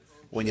behavior.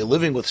 When you're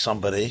living with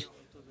somebody,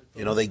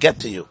 they get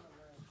to you.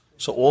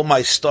 So all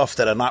my stuff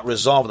that are not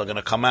resolved are going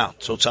to come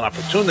out. So it's an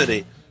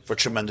opportunity for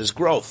tremendous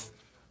growth.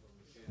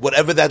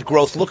 Whatever that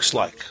growth looks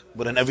like.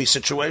 But in every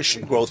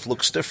situation, growth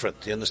looks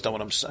different. Do you understand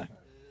what I'm saying?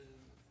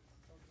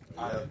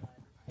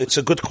 It's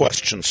a good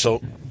question.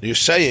 So you're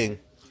saying,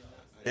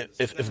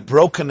 if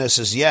brokenness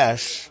is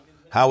yesh,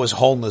 how is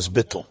wholeness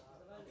bittul?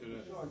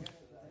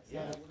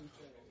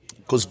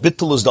 Because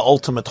bittul is the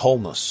ultimate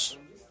wholeness.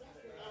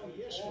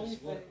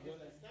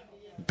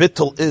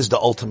 Bittul is the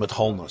ultimate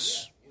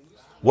wholeness.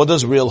 What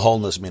does real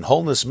wholeness mean?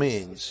 Wholeness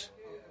means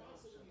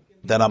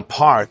that I'm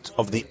part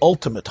of the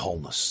ultimate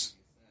wholeness,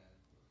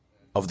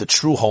 of the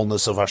true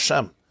wholeness of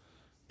Hashem.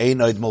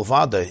 Einoid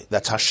Mulvade,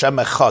 that's Hashem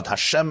Echad.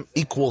 Hashem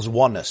equals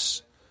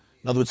oneness.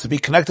 In other words, to be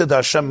connected to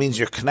Hashem means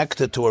you're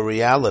connected to a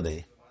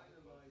reality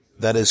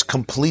that is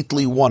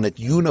completely one. It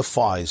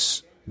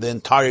unifies the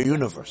entire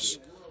universe,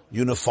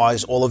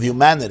 unifies all of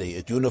humanity,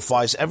 it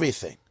unifies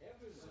everything.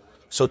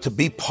 So to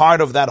be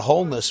part of that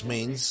wholeness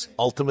means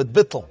ultimate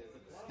bittul.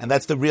 And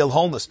that's the real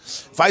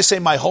wholeness. If I say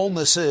my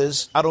wholeness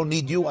is, I don't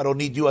need you, I don't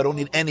need you, I don't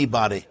need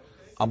anybody.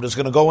 I'm just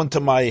going to go into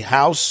my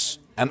house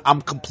and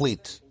I'm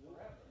complete.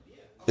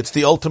 It's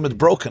the ultimate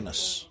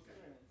brokenness.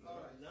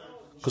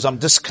 Because I'm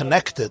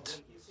disconnected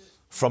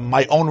from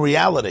my own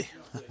reality.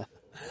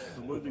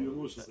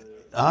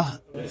 Ja.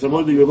 Så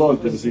var det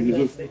gewollt, das ist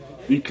gesagt,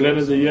 wie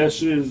kleiner der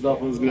Jesch ist,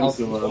 darf man es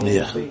größer machen.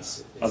 Yeah.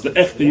 Also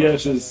der echte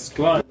Jesch ist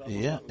klein.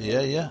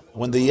 Yeah.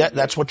 When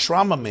that's what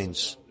trauma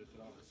means.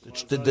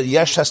 The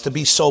yesh has to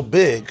be so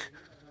big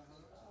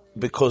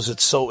because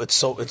it's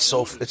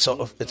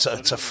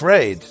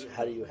afraid.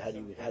 How do you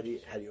overcome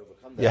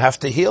that? You have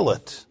to heal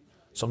it.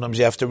 Sometimes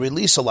you have to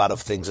release a lot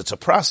of things. It's a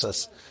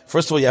process.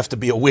 First of all, you have to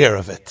be aware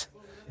of it,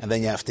 and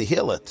then you have to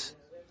heal it.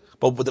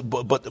 But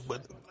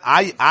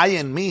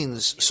ayin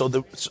means so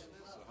the.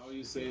 How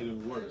you say it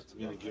in words?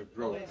 Meaning you're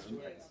broken.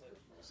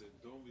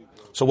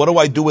 So what do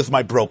I do with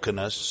my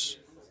brokenness?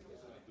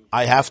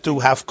 I have to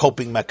have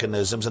coping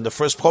mechanisms, and the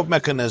first coping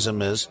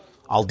mechanism is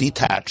I'll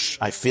detach.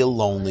 I feel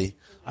lonely.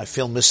 I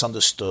feel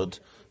misunderstood,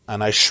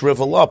 and I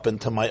shrivel up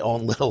into my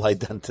own little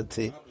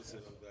identity.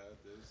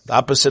 The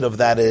opposite of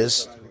that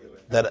is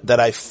that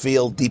I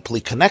feel deeply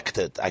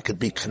connected. I could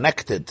be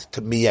connected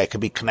to me. I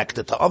could be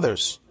connected to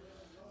others.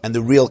 And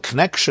the real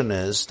connection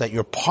is that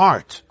you're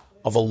part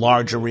of a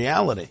larger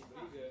reality.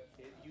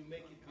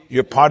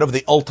 You're part of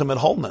the ultimate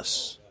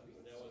wholeness.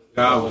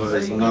 God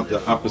is not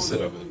the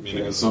opposite of it,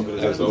 meaning it's somebody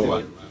that's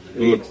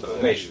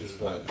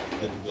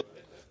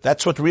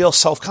That's what real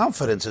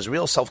self-confidence is.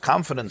 Real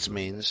self-confidence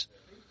means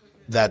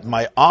that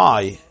my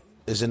I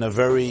is in a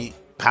very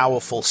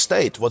powerful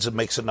state. What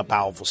makes it in a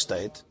powerful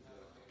state?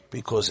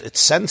 Because it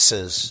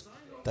senses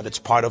that it's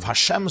part of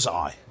Hashem's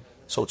I.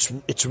 So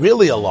it's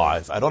really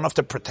alive. I don't have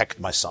to protect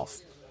myself.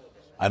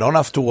 I don't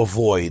have to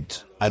avoid.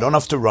 I don't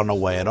have to run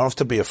away. I don't have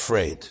to be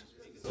afraid.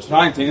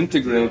 Trying to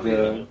integrate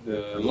the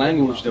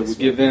language that we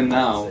give in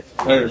now,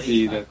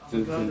 therapy, that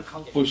to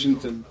push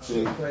into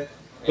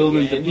build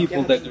into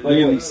people that are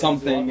really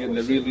something and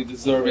they're really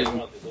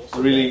deserving,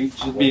 they really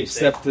should be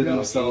accepted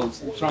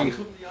themselves. Trying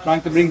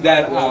to bring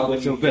that out a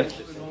little bit.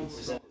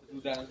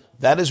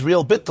 That is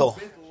real bittul.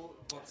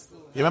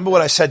 You remember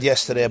what I said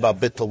yesterday about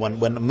bittul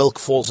when milk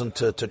falls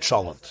into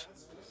cholent?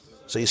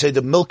 So you say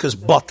the milk is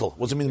bottle.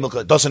 What does it mean milk?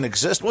 It doesn't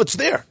exist? Well, it's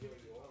there.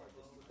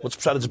 What's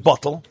beside it's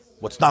bottle?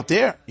 What's not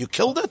there? You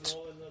killed it?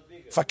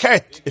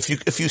 Faket.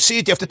 If you see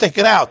it, you have to take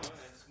it out.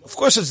 Of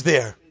course it's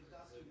there.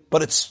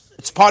 But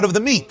it's part of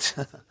the meat.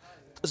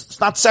 It's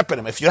not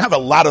separate. If you have a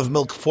lot of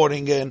milk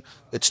pouring in,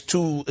 it's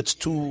too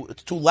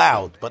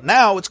loud. But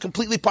now it's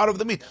completely part of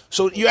the meat.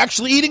 So you're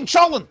actually eating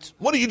cholent.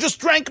 What, you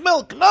just drank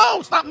milk? No,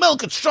 it's not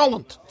milk, it's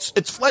cholent.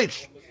 It's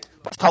flesh.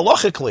 But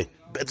halachically,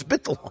 it's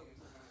bittul.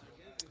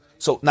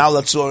 So now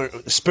let's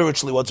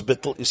spiritually, what's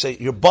bittul? You say,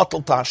 you're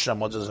bottled to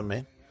Hashem. What does it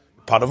mean?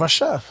 Part of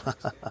Hashem.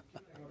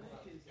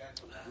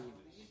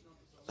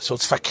 So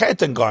it's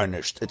fakert and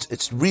garnished.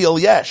 It's real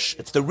yesh.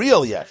 It's the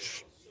real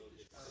yesh.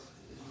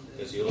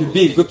 You could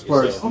be a good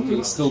person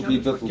and still be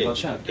bittul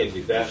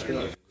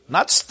Hashem.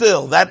 Not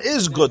still. That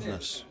is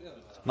goodness.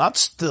 Not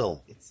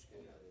still.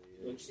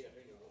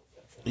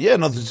 Yeah,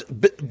 no,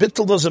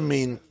 bittul doesn't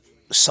mean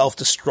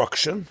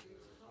self-destruction.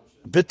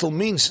 Bittul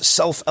means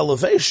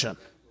self-elevation,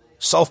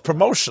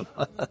 self-promotion.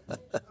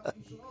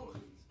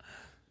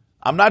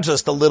 I'm not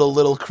just a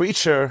little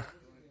creature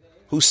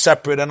who's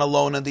separate and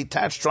alone and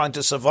detached trying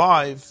to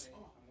survive.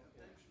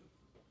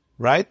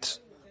 Right?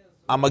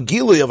 I'm a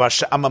gilui of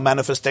Hashem. I'm a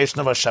manifestation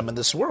of Hashem in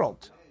this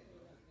world.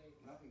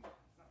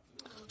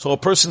 So a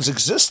person's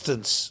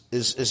existence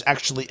is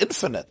actually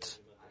infinite.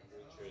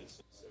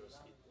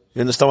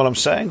 You understand what I'm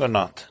saying or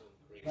not?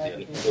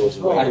 I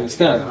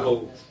understand.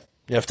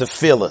 You have to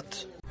feel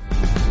it.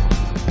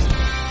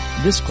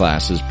 This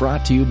class is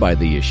brought to you by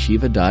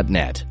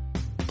theyeshiva.net.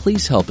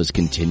 Please help us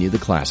continue the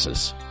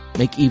classes.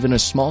 Make even a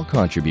small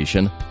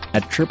contribution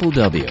at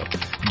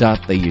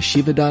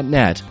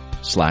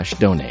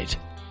www.theyeshiva.net/donate.